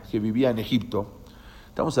antisemita que vivía en Egipto.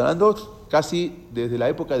 Estamos hablando casi desde la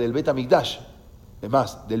época del Bet HaMikdash. Es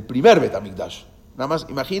más, del primer Bet HaMikdash. Nada más,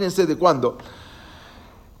 imagínense de cuándo.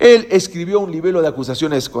 Él escribió un libelo de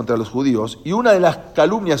acusaciones contra los judíos y una de las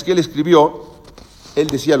calumnias que él escribió, él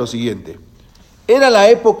decía lo siguiente. Era la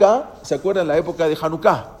época, ¿se acuerdan? La época de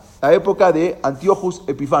Hanukkah, la época de Antiochus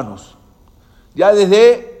Epiphanes. Ya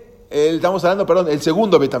desde, el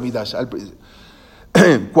segundo Bet HaMikdash.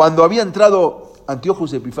 Cuando había entrado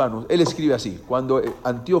Antiochus Epiphanes, él escribe así: cuando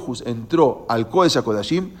Antiochus entró al Kodesh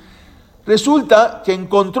HaKodashim, resulta que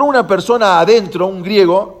encontró una persona adentro, un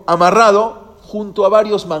griego, amarrado junto a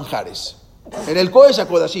varios manjares. En el Kodesh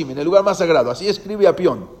HaKodashim, en el lugar más sagrado. Así escribe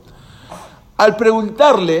Apión. Al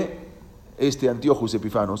preguntarle, Antiochus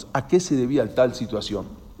Epiphanes, a qué se debía tal situación.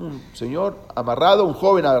 Un señor amarrado, un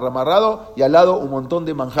joven amarrado y al lado un montón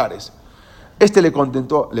de manjares.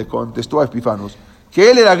 Le contestó a Epiphanes que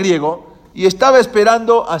él era griego y estaba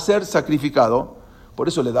esperando a ser sacrificado. Por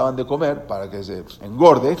eso le daban de comer, para que se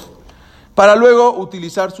engorde, para luego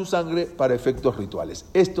utilizar su sangre para efectos rituales.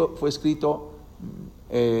 Esto fue escrito,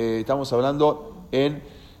 estamos hablando en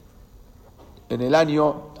el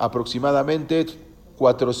año aproximadamente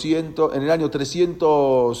 400, en el año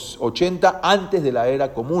 380 antes de la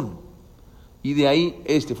era común. Y de ahí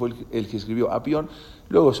fue el que escribió Apión,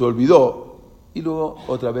 luego se olvidó y luego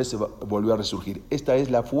otra vez se volvió a resurgir. Esta es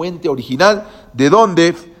la fuente original de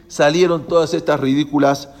donde salieron todas estas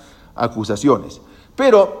ridículas acusaciones.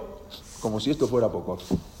 Pero como si esto fuera poco,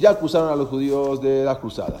 ya acusaron a los judíos de las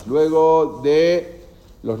cruzadas, luego de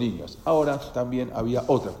los niños. Ahora también había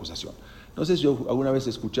otra acusación. No sé si alguna vez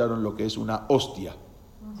escucharon lo que es una hostia.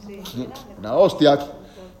 Sí. Una hostia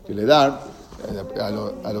que le dan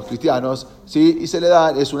a los cristianos, sí, y se le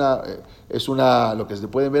da, es una, lo que se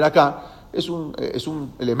pueden ver acá, es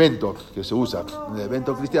un elemento que se usa en el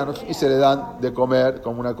evento cristiano y se le dan de comer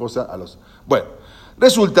como una cosa a los... Bueno,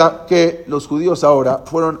 resulta que los judíos ahora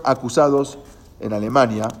fueron acusados en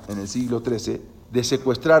Alemania, en el siglo XIII, de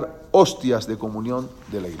secuestrar hostias de comunión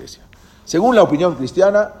de la iglesia. Según la opinión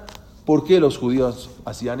cristiana, ¿por qué los judíos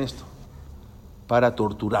hacían esto? Para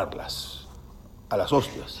torturarlas, a las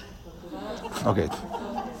hostias. Okay.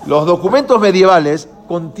 Los documentos medievales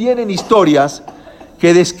contienen historias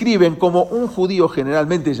que describen cómo un judío,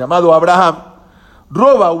 generalmente llamado Abraham,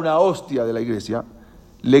 roba una hostia de la iglesia,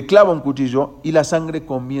 le clava un cuchillo y la sangre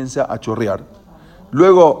comienza a chorrear.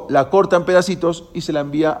 Luego la corta en pedacitos y se la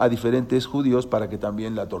envía a diferentes judíos para que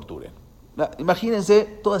también la torturen.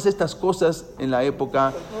 Imagínense todas estas cosas en la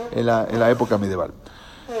época medieval.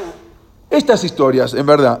 Estas historias, en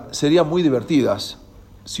verdad, serían muy divertidas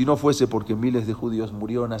si no fuese porque miles de judíos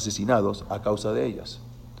murieron asesinados a causa de ellas.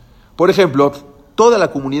 Por ejemplo, toda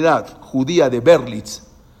la comunidad judía de Berlitz,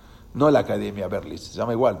 no la Academia Berlitz, se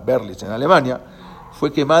llama igual Berlitz en Alemania,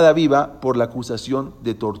 fue quemada viva por la acusación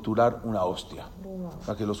de torturar una hostia. O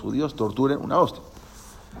sea, que los judíos torturen una hostia.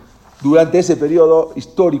 Durante ese periodo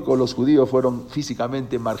histórico, los judíos fueron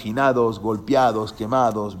físicamente marginados, golpeados,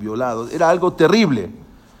 quemados, violados. Era algo terrible.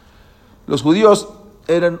 Los judíos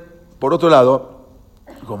eran, por otro lado,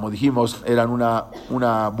 como dijimos, eran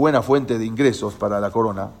una buena fuente de ingresos para la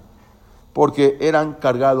corona, porque eran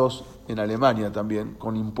cargados en Alemania también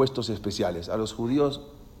con impuestos especiales. A los judíos,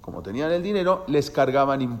 como tenían el dinero, les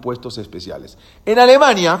cargaban impuestos especiales. En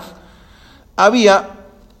Alemania había,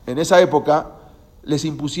 en esa época, les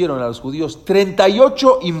impusieron a los judíos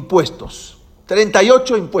 38 impuestos.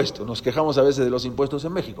 38 impuestos. Nos quejamos a veces de los impuestos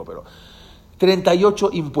en México, pero 38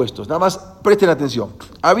 impuestos. Nada más presten atención.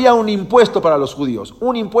 Había un impuesto para los judíos.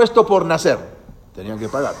 Un impuesto por nacer. Tenían que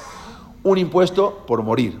pagar. Un impuesto por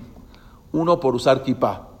morir. Uno por usar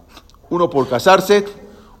kipá. Uno por casarse.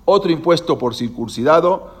 Otro impuesto por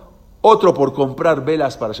circuncidado. Otro por comprar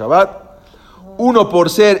velas para Shabbat. Uno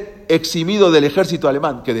por ser eximido del ejército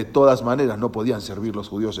alemán, que de todas maneras no podían servir los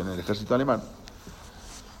judíos en el ejército alemán.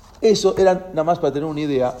 Eso eran, nada más para tener una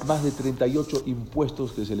idea, más de 38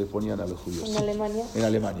 impuestos que se le ponían a los judíos. ¿En Alemania? En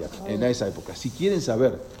Alemania, en esa época. Si quieren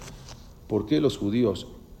saber por qué los judíos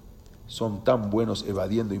son tan buenos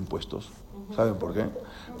evadiendo impuestos, ¿saben por qué?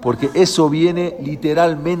 Porque eso viene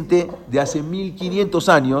literalmente de hace 1500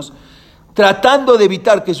 años, tratando de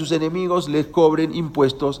evitar que sus enemigos les cobren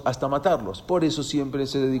impuestos hasta matarlos. Por eso siempre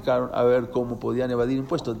se dedicaron a ver cómo podían evadir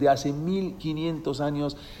impuestos. De hace 1500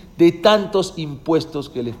 años, de tantos impuestos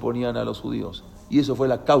que les ponían a los judíos. Y eso fue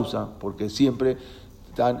la causa, porque siempre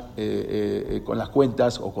están con las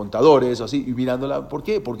cuentas o contadores o así, y mirándola. ¿Por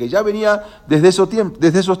qué? Porque ya venía desde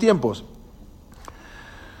esos tiempos.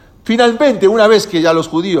 Finalmente, una vez que ya los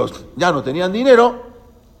judíos ya no tenían dinero,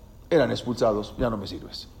 eran expulsados, ya no me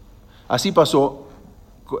sirves. Así pasó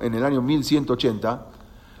en el año 1180,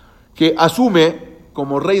 que asume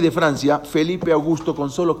como rey de Francia Felipe Augusto con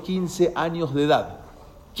solo 15 años de edad.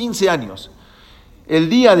 15 años. El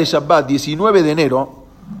día de Shabbat, 19 de enero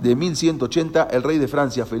de 1180, el rey de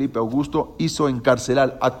Francia, Felipe Augusto, hizo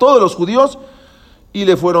encarcelar a todos los judíos y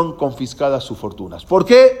le fueron confiscadas sus fortunas. ¿Por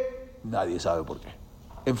qué? Nadie sabe por qué.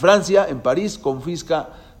 En Francia, en París, confisca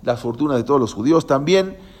las fortunas de todos los judíos.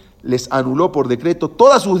 También les anuló por decreto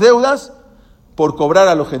todas sus deudas por cobrar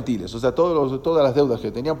a los gentiles. O sea, todas las deudas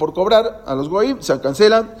que tenían por cobrar a los goyim se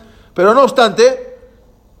cancelan. Pero no obstante,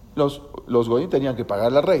 los goyim tenían que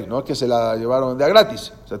pagarle al rey, no es que se la llevaron de a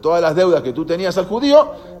gratis. O sea, todas las deudas que tú tenías al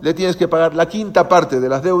judío, le tienes que pagar la quinta parte de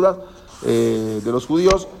las deudas de los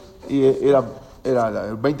judíos, y era el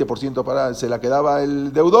 20% se la quedaba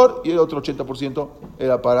el deudor y el otro 80%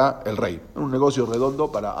 era para el rey. Un negocio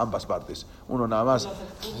redondo para ambas partes. Uno nada más.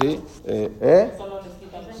 ¿Sí?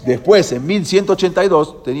 Después, en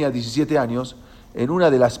 1182, tenía 17 años, en una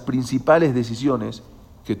de las principales decisiones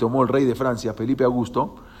que tomó el rey de Francia, Felipe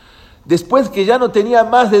Augusto, después que ya no tenía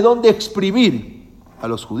más de dónde exprimir a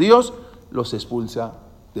los judíos, los expulsa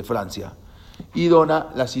de Francia y dona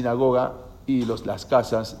la sinagoga y las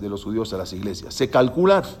casas de los judíos a las iglesias. Se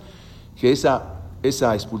calcula que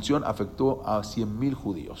esa expulsión afectó a 100.000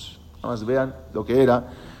 judíos. Nada más vean lo que era,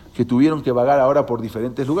 que tuvieron que vagar ahora por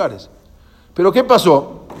diferentes lugares. Pero ¿qué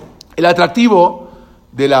pasó? El atractivo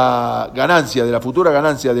de la ganancia, de la futura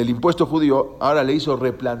ganancia del impuesto judío, ahora le hizo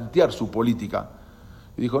replantear su política.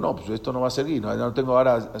 Y dijo, no, pues esto no va a seguir, no tengo,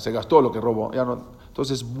 ahora se gastó lo que robó. Ya no.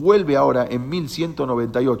 Entonces vuelve ahora en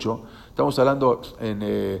 1198, estamos hablando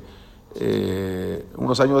en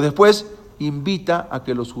unos años después, invita a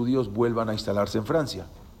que los judíos vuelvan a instalarse en Francia.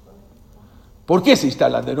 ¿Por qué se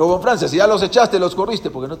instalan de nuevo en Francia? Si ya los echaste, los corriste,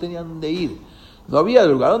 porque no tenían dónde ir. No había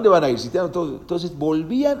lugar. ¿A dónde van a ir? Entonces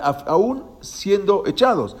volvían aún siendo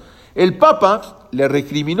echados. El Papa le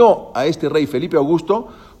recriminó a este rey Felipe Augusto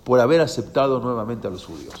por haber aceptado nuevamente a los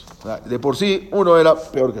judíos. De por sí, uno era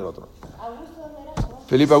peor que el otro.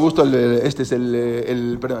 Felipe Augusto, este es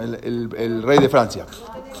el rey de Francia.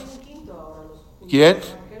 ¿Quién?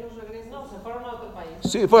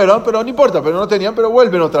 Sí, fueron, pero no importa, pero no tenían, pero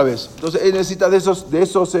vuelven otra vez. Entonces él necesita de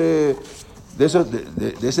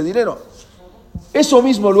ese dinero. Eso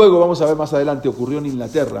mismo luego, vamos a ver más adelante, ocurrió en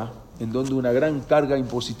Inglaterra, en donde una gran carga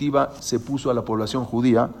impositiva se puso a la población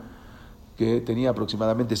judía, que tenía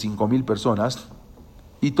aproximadamente 5.000 personas,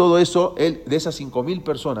 y todo eso, de esas 5.000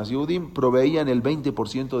 personas, Yehudim proveían el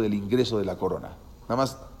 20% del ingreso de la corona. Nada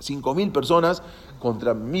más 5.000 personas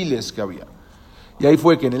contra miles que había. Y ahí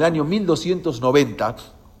fue que en el año 1290,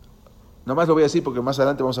 nada más lo voy a decir porque más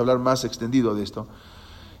adelante vamos a hablar más extendido de esto,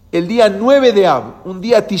 el día 9 de Av, un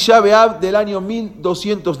día Tisha B'Av del año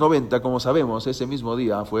 1290, como sabemos, ese mismo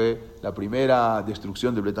día fue la primera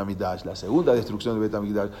destrucción del Bet HaMikdash, la segunda destrucción del Bet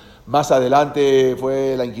HaMikdash. Más adelante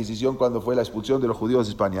fue la Inquisición cuando fue la expulsión de los judíos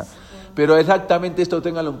de España. Pero exactamente esto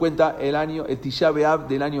ténganlo en cuenta, el Tisha B'Av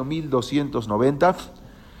del año 1290,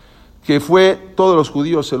 que fue, todos los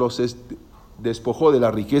judíos se los despojó de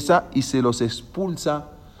la riqueza y se los expulsa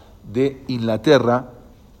de Inglaterra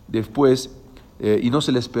después, y no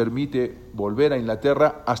se les permite volver a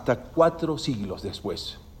Inglaterra hasta 4 siglos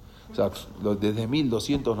después. O sea, desde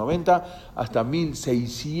 1290 hasta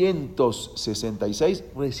 1666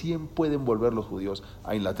 recién pueden volver los judíos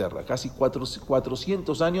a Inglaterra. Casi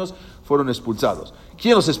 400 años fueron expulsados.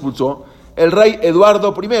 ¿Quién los expulsó? El rey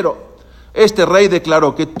Eduardo I. Este rey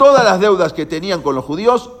declaró que todas las deudas que tenían con los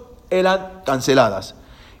judíos eran canceladas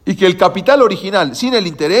y que el capital original, sin el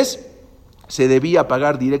interés, se debía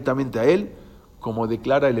pagar directamente a él, como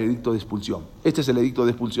declara el edicto de expulsión. Este es el edicto de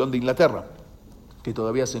expulsión de Inglaterra, que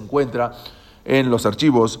todavía se encuentra en los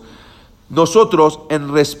archivos. Nosotros,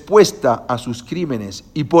 en respuesta a sus crímenes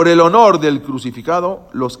y por el honor del crucificado,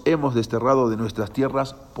 los hemos desterrado de nuestras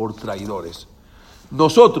tierras por traidores.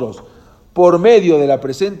 Nosotros, por medio de la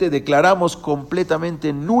presente, declaramos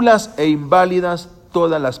completamente nulas e inválidas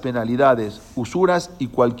todas las penalidades, usuras y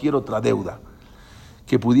cualquier otra deuda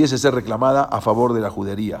que pudiese ser reclamada a favor de la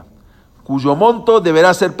judería, cuyo monto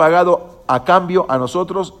deberá ser pagado a cambio a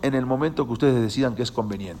nosotros en el momento que ustedes decidan que es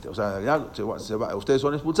conveniente. O sea, ya ustedes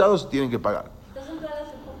son expulsados, tienen que pagar. Estas son todas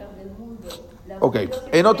las épocas del mundo. Ok,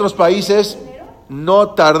 en otros países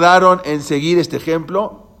no tardaron en seguir este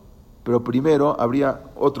ejemplo, pero primero habría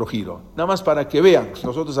otro giro. Nada más para que vean,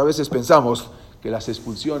 nosotros a veces pensamos que las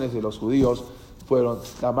expulsiones de los judíos fueron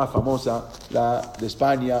la más famosa, la de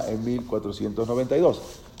España en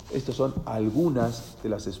 1492. Estas son algunas de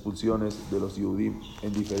las expulsiones de los judíos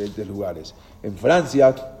en diferentes lugares. En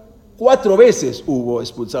Francia, 4 veces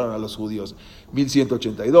expulsaron a los judíos.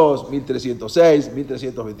 1182, 1306,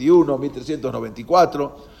 1321,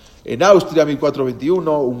 1394. En Austria,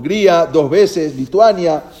 1421. Hungría, 2 veces.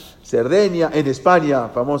 Lituania, Cerdeña. En España,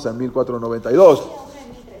 famosa en 1492.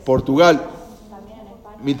 Portugal,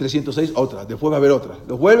 1306, otra. Después va a haber otra.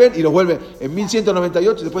 Los vuelven y los vuelven en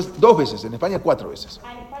 1198, después 2 veces. En España, 4 veces.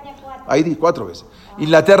 Ahí di 4 veces.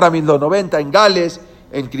 Inglaterra 1290, en Gales,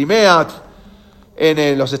 en Crimea,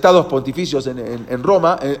 en los estados pontificios en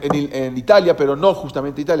Roma, en Italia, pero no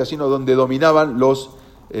justamente Italia, sino donde dominaban los...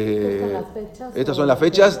 estas son las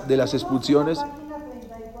fechas de las expulsiones.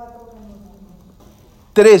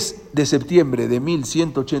 3 de septiembre de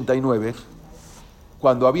 1189,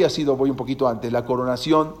 cuando había sido, voy un poquito antes, la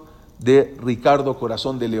coronación de Ricardo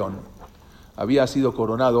Corazón de León. Había sido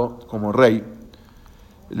coronado como rey,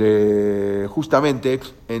 justamente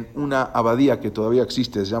en una abadía que todavía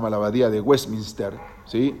existe, se llama la abadía de Westminster,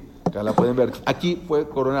 ¿sí? Acá la pueden ver. Aquí fue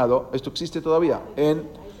coronado, esto existe todavía,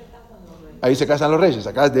 ahí se casan los reyes,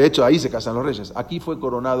 acá de hecho ahí se casan los reyes. Aquí fue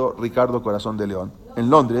coronado Ricardo Corazón de León, en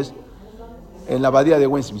Londres, en la abadía de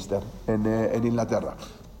Westminster, en Inglaterra,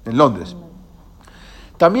 en Londres.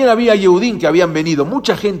 También había Yehudim que habían venido,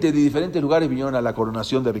 mucha gente de diferentes lugares vinieron a la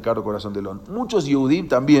coronación de Ricardo Corazón de León. Muchos Yehudim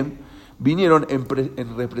también vinieron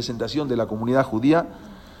en representación de la comunidad judía,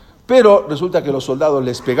 pero resulta que los soldados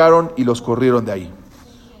les pegaron y los corrieron de ahí.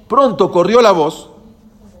 Pronto corrió la voz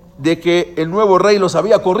de que el nuevo rey los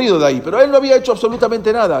había corrido de ahí, pero él no había hecho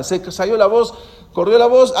absolutamente nada. Se salió la voz, corrió la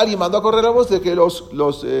voz, alguien mandó a correr la voz de que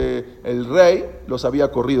el rey los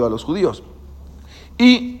había corrido a los judíos.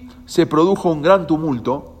 Y se produjo un gran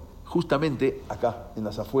tumulto, justamente acá, en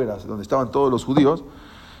las afueras, donde estaban todos los judíos,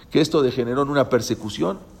 que esto degeneró en una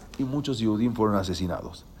persecución y muchos judíos fueron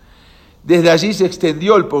asesinados. Desde allí se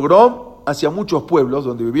extendió el pogrom hacia muchos pueblos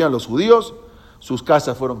donde vivían los judíos, sus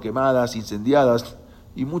casas fueron quemadas, incendiadas,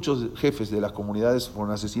 y muchos jefes de las comunidades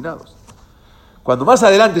fueron asesinados. Cuando más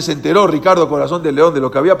adelante se enteró Ricardo Corazón de León de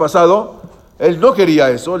lo que había pasado, él no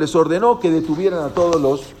quería eso, les ordenó que detuvieran a todos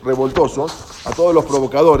los revoltosos, a todos los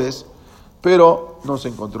provocadores, pero no se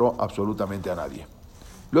encontró absolutamente a nadie.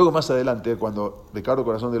 Luego más adelante, cuando Ricardo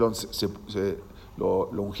Corazón de León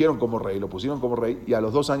lo ungieron como rey, lo pusieron como rey, y a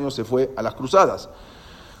los 2 años se fue a las cruzadas.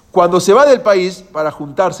 Cuando se va del país para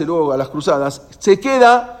juntarse luego a las cruzadas, se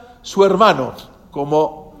queda su hermano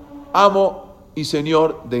como amo y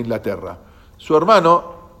señor de Inglaterra. Su hermano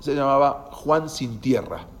se llamaba Juan Sin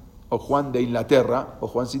Tierra, o Juan de Inglaterra, o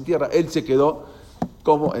Juan Sin Tierra. Él se quedó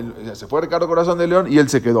se fue Ricardo Corazón de León y él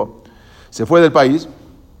se quedó. Se fue del país.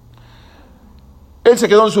 Él se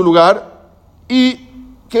quedó en su lugar y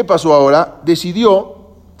 ¿qué pasó ahora? Decidió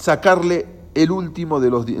sacarle el último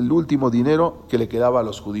dinero que le quedaba a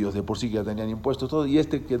los judíos, de por sí que ya tenían impuestos todo, y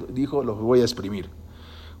que dijo, los voy a exprimir.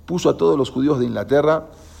 Puso a todos los judíos de Inglaterra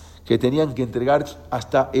que tenían que entregar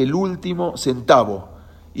hasta el último centavo,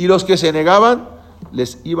 y los que se negaban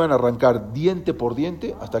les iban a arrancar diente por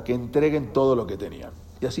diente hasta que entreguen todo lo que tenían.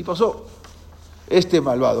 Y así pasó. Este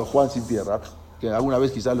malvado, Juan sin tierra, que alguna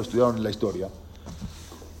vez quizás lo estudiaron en la historia,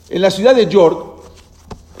 en la ciudad de York,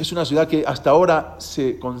 es una ciudad que hasta ahora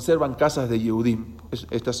se conservan casas de Yehudim.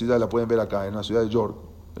 Esta ciudad la pueden ver acá, en la ciudad de York.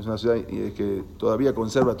 Es una ciudad que todavía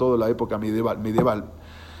conserva toda la época medieval.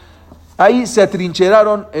 Ahí se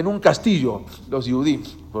atrincheraron en un castillo los Yehudim,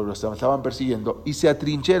 porque los estaban persiguiendo, y se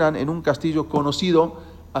atrincheran en un castillo conocido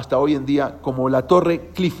hasta hoy en día como la Torre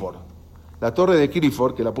Clifford. La Torre de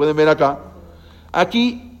Clifford, que la pueden ver acá.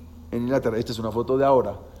 Aquí, en Inglaterra, esta es una foto de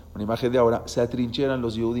ahora, una imagen de ahora, se atrincheran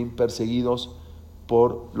los Yehudim perseguidos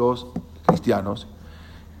por los cristianos,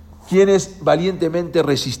 quienes valientemente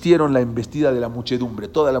resistieron la embestida de la muchedumbre,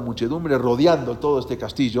 toda la muchedumbre rodeando todo este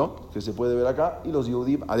castillo, que se puede ver acá, y los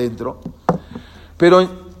Yehudim adentro. Pero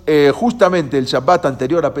justamente el Shabbat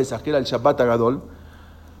anterior a Pesach, que era el Shabbat Agadol,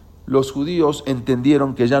 los judíos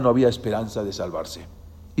entendieron que ya no había esperanza de salvarse,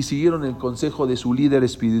 y siguieron el consejo de su líder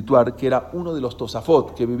espiritual, que era uno de los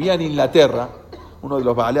Tosafot, que vivía en Inglaterra, uno de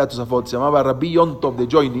los Baalea Tosafot, se llamaba Rabbi Yom Tov de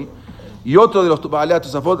Joini, y otro de los Baalea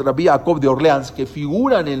Tosafot, Rabbi Jacob de Orleans, que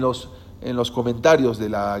figuran en los comentarios de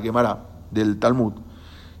la Gemara, del Talmud,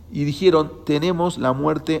 y dijeron, tenemos la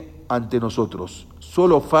muerte ante nosotros,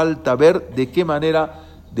 solo falta ver de qué manera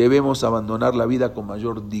debemos abandonar la vida con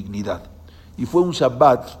mayor dignidad. Y fue un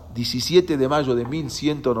Shabbat, 17 de mayo de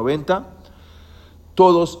 1190,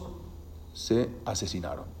 todos se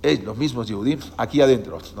asesinaron. Los mismos Yehudim, aquí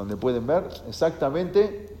adentro, donde pueden ver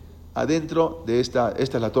exactamente adentro de esta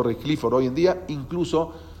es la Torre Clifford hoy en día.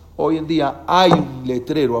 Incluso hoy en día hay un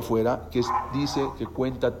letrero afuera que dice, que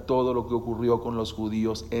cuenta todo lo que ocurrió con los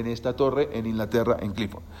judíos en esta torre en Inglaterra, en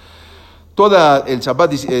Clifford. Toda el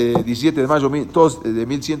Shabbat 17 de mayo de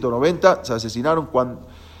 1190 se asesinaron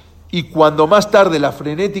cuando más tarde la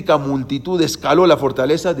frenética multitud escaló la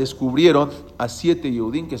fortaleza, descubrieron a 7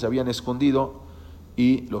 Yehudim que se habían escondido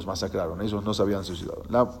y los masacraron. Ellos no se habían suicidado.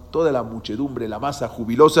 Toda la muchedumbre, la masa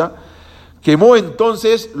jubilosa, quemó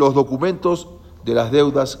entonces los documentos de las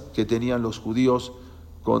deudas que tenían los judíos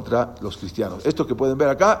contra los cristianos. Esto que pueden ver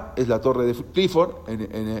acá es la Torre de Clifford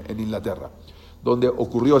en Inglaterra, donde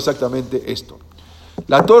ocurrió exactamente esto.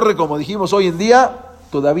 La torre, como dijimos, hoy en día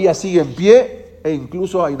todavía sigue en pie, e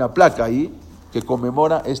incluso hay una placa ahí que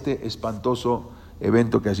conmemora este espantoso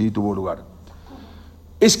evento que allí tuvo lugar.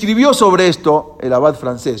 Escribió sobre esto un abad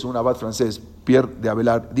francés, Pierre de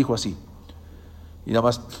Abelard, dijo así, y nada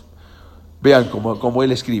más vean cómo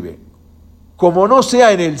él escribe: como no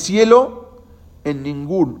sea en el cielo, en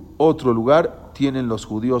ningún otro lugar tienen los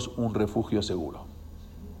judíos un refugio seguro.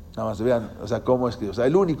 Nada más vean, cómo escribe.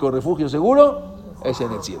 El único refugio seguro es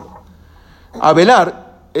en el cielo. Abelard,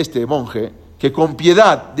 este monje, que con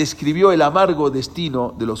piedad describió el amargo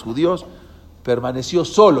destino de los judíos, permaneció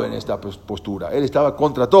solo en esta postura. Él estaba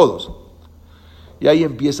contra todos. Y ahí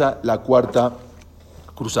empieza la cuarta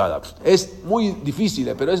cruzada. Es muy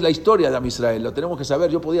difícil, pero es la historia de Am Israel. Lo tenemos que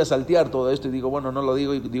saber. Yo podía saltear todo esto y digo, bueno, no lo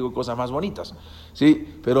digo y digo cosas más bonitas,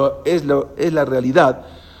 ¿sí? Pero es la realidad.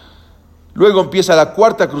 Luego empieza la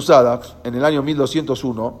cuarta cruzada en el año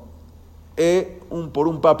 1201. Por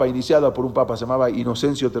un papa, iniciada por un papa, se llamaba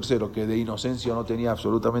Inocencio III, que de Inocencio no tenía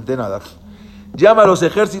absolutamente nada, llama a los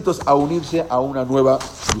ejércitos a unirse a una nueva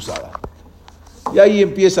cruzada. Y ahí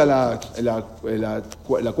empieza la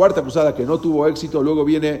cuarta cruzada, que no tuvo éxito. Luego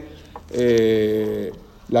viene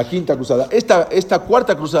la quinta cruzada. Esta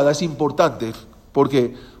cuarta cruzada es importante. ¿Por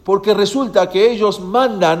qué? Porque resulta que ellos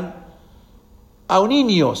mandan a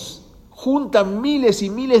niños, juntan miles y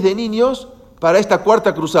miles de niños para esta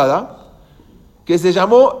cuarta cruzada, que se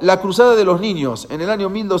llamó la Cruzada de los Niños en el año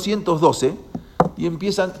 1212, y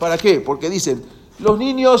empiezan, ¿para qué? Porque dicen, los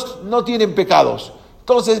niños no tienen pecados,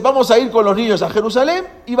 entonces vamos a ir con los niños a Jerusalén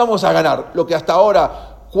y vamos a ganar lo que hasta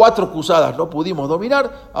ahora 4 cruzadas no pudimos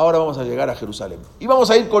dominar. Ahora vamos a llegar a Jerusalén y vamos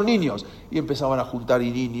a ir con niños. Y empezaban a juntar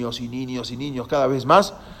y niños cada vez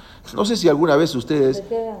más. No sé si alguna vez ustedes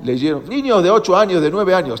leyeron, niños de 8 años, de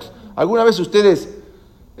 9 años, alguna vez ustedes,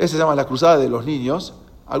 esa se llama la Cruzada de los Niños,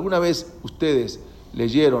 ¿alguna vez ustedes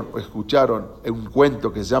leyeron o escucharon un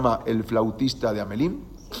cuento que se llama El flautista de Amelín?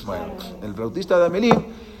 Bueno, El flautista de Amelín,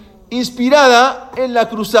 inspirada en la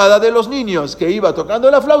cruzada de los niños, que iba tocando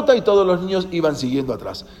la flauta y todos los niños iban siguiendo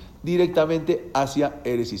atrás, directamente hacia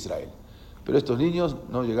Eretz Israel. Pero estos niños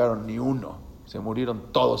no llegaron ni uno, se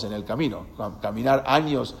murieron todos en el camino. Caminar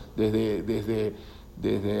años desde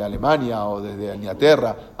desde Alemania o desde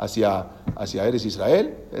Inglaterra hacia Eretz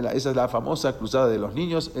Israel. Esa es la famosa cruzada de los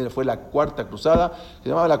niños, fue la cuarta cruzada, se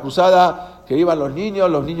llamaba la cruzada que iban los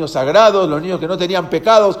niños sagrados, los niños que no tenían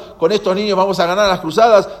pecados. Con estos niños vamos a ganar las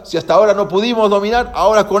cruzadas, si hasta ahora no pudimos dominar,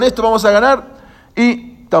 ahora con esto vamos a ganar.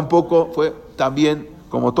 Y tampoco fue, también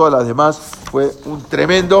como todas las demás, fue un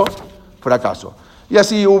tremendo fracaso. Y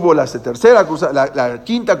así hubo la tercera cruzada, la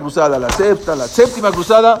quinta cruzada, la séptima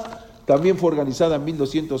cruzada. También fue organizada en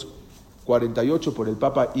 1248 por el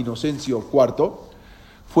Papa Inocencio IV.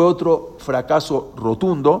 Fue otro fracaso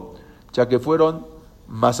rotundo, ya que fueron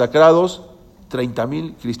masacrados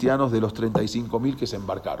 30.000 cristianos de los 35.000 que se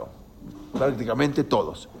embarcaron. Prácticamente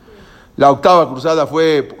todos. La octava cruzada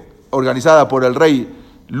fue organizada por el rey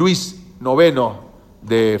Luis IX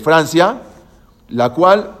de Francia, la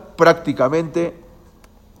cual prácticamente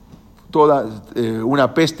toda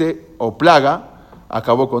una peste o plaga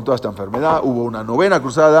acabó con toda esta enfermedad. Hubo una novena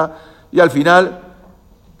cruzada y al final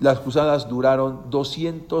las cruzadas duraron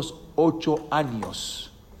 208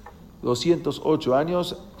 años. 208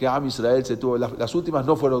 años que Am Israel se tuvo. Las últimas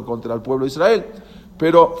no fueron contra el pueblo de Israel,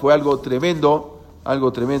 pero fue algo tremendo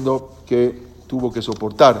que tuvo que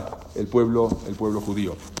soportar el pueblo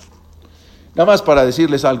judío. Nada más para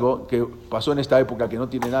decirles algo que pasó en esta época que no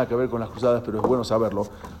tiene nada que ver con las cruzadas, pero es bueno saberlo.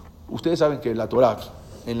 Ustedes saben que en la Torá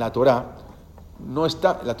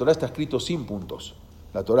está escrito sin puntos.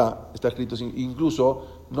 La Torá está escrito sin, incluso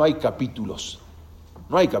no hay capítulos.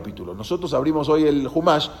 No hay capítulos. Nosotros abrimos hoy el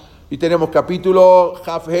Humash y tenemos capítulo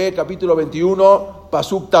Jafhe, capítulo 21,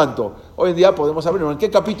 Pasuk tanto. Hoy en día podemos abrir, ¿en qué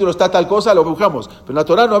capítulo está tal cosa? Lo buscamos. Pero en la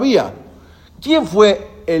Torá no había. ¿Quién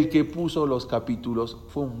fue el que puso los capítulos?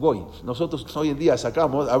 Fue un goy. Nosotros hoy en día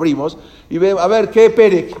abrimos y vemos, a ver, ¿qué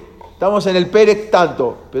Perek? Estamos en el Perek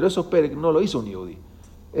tanto. Pero esos Perek no lo hizo un Yehudi.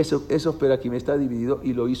 Esos Perakim está dividido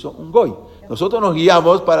y lo hizo un goy. Nosotros nos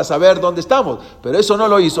guiamos para saber dónde estamos, pero eso no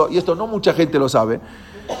lo hizo, y esto no mucha gente lo sabe.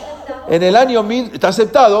 En el año 1000, está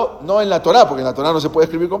aceptado, no en la Torá, porque en la Torá no se puede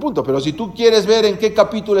escribir con puntos, pero si tú quieres ver en qué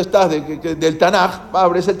capítulo estás del Tanaj,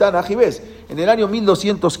 abres el Tanaj y ves. En el año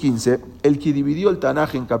 1215, el que dividió el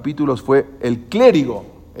Tanaj en capítulos fue el clérigo,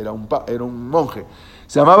 era un monje.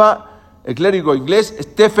 Se llamaba el clérigo inglés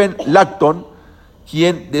Stephen Lacton,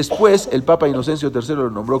 quien después el Papa Inocencio III lo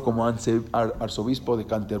nombró como arzobispo de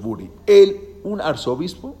Canterbury. Un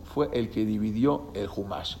arzobispo fue el que dividió el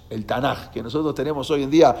Humash, el Tanaj, que nosotros tenemos hoy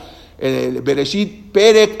en día, el Bereshit,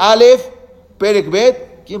 Perek Aleph, Perek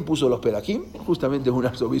Bet. ¿Quién puso los Perakim? Justamente un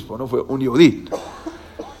arzobispo, no fue un Yehudí.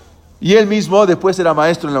 Y él mismo después era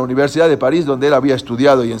maestro en la Universidad de París, donde él había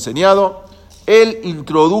estudiado y enseñado. Él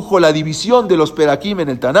introdujo la división de los Perakim en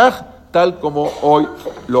el Tanaj, tal como hoy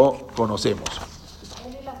lo conocemos.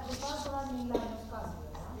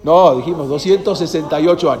 No, dijimos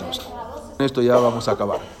 268 años. Con esto ya vamos a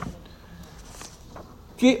acabar.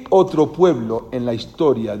 ¿Qué otro pueblo en la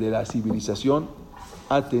historia de la civilización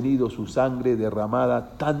ha tenido su sangre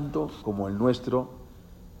derramada tanto como el nuestro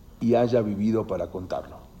y haya vivido para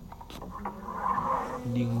contarlo?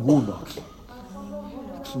 Ninguno.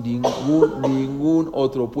 Ningún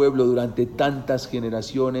otro pueblo durante tantas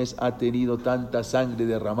generaciones ha tenido tanta sangre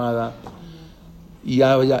derramada y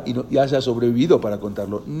haya sobrevivido para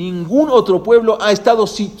contarlo. Ningún otro pueblo ha estado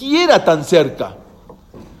siquiera tan cerca.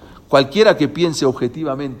 Cualquiera que piense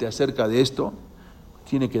objetivamente acerca de esto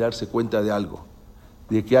tiene que darse cuenta de algo,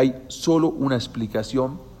 de que hay solo una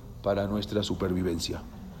explicación para nuestra supervivencia.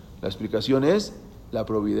 La explicación es la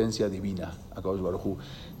providencia divina, Akadosh Baruj Hu.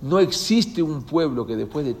 No existe un pueblo que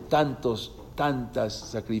después de tantos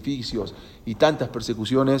sacrificios y tantas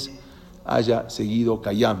persecuciones haya seguido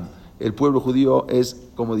Kayam. El pueblo judío es,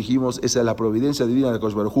 como dijimos, esa es la providencia divina de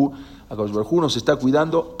Akadosh Baruj Hu. Akadosh Baruj Hu nos está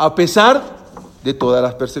cuidando a pesar de todas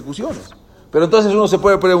las persecuciones. Pero entonces uno se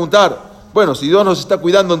puede preguntar, bueno, si Dios nos está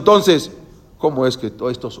cuidando, entonces, ¿cómo es que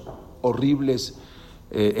todos estos horribles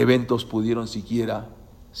eventos pudieron siquiera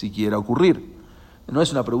ocurrir? No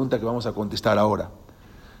es una pregunta que vamos a contestar ahora,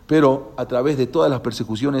 pero a través de todas las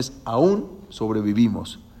persecuciones aún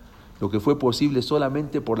sobrevivimos. Lo que fue posible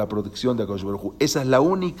solamente por la protección de Akadosh Baruj Hu. Esa es la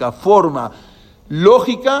única forma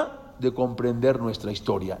lógica de comprender nuestra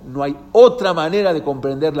historia. No hay otra manera de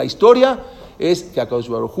comprender la historia, es que Akadosh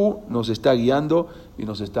Baruj Hu nos está guiando y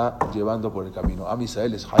nos está llevando por el camino. Am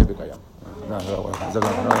Israel es Jai Bekayam. Y la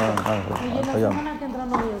semana que entra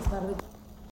no voy a estar.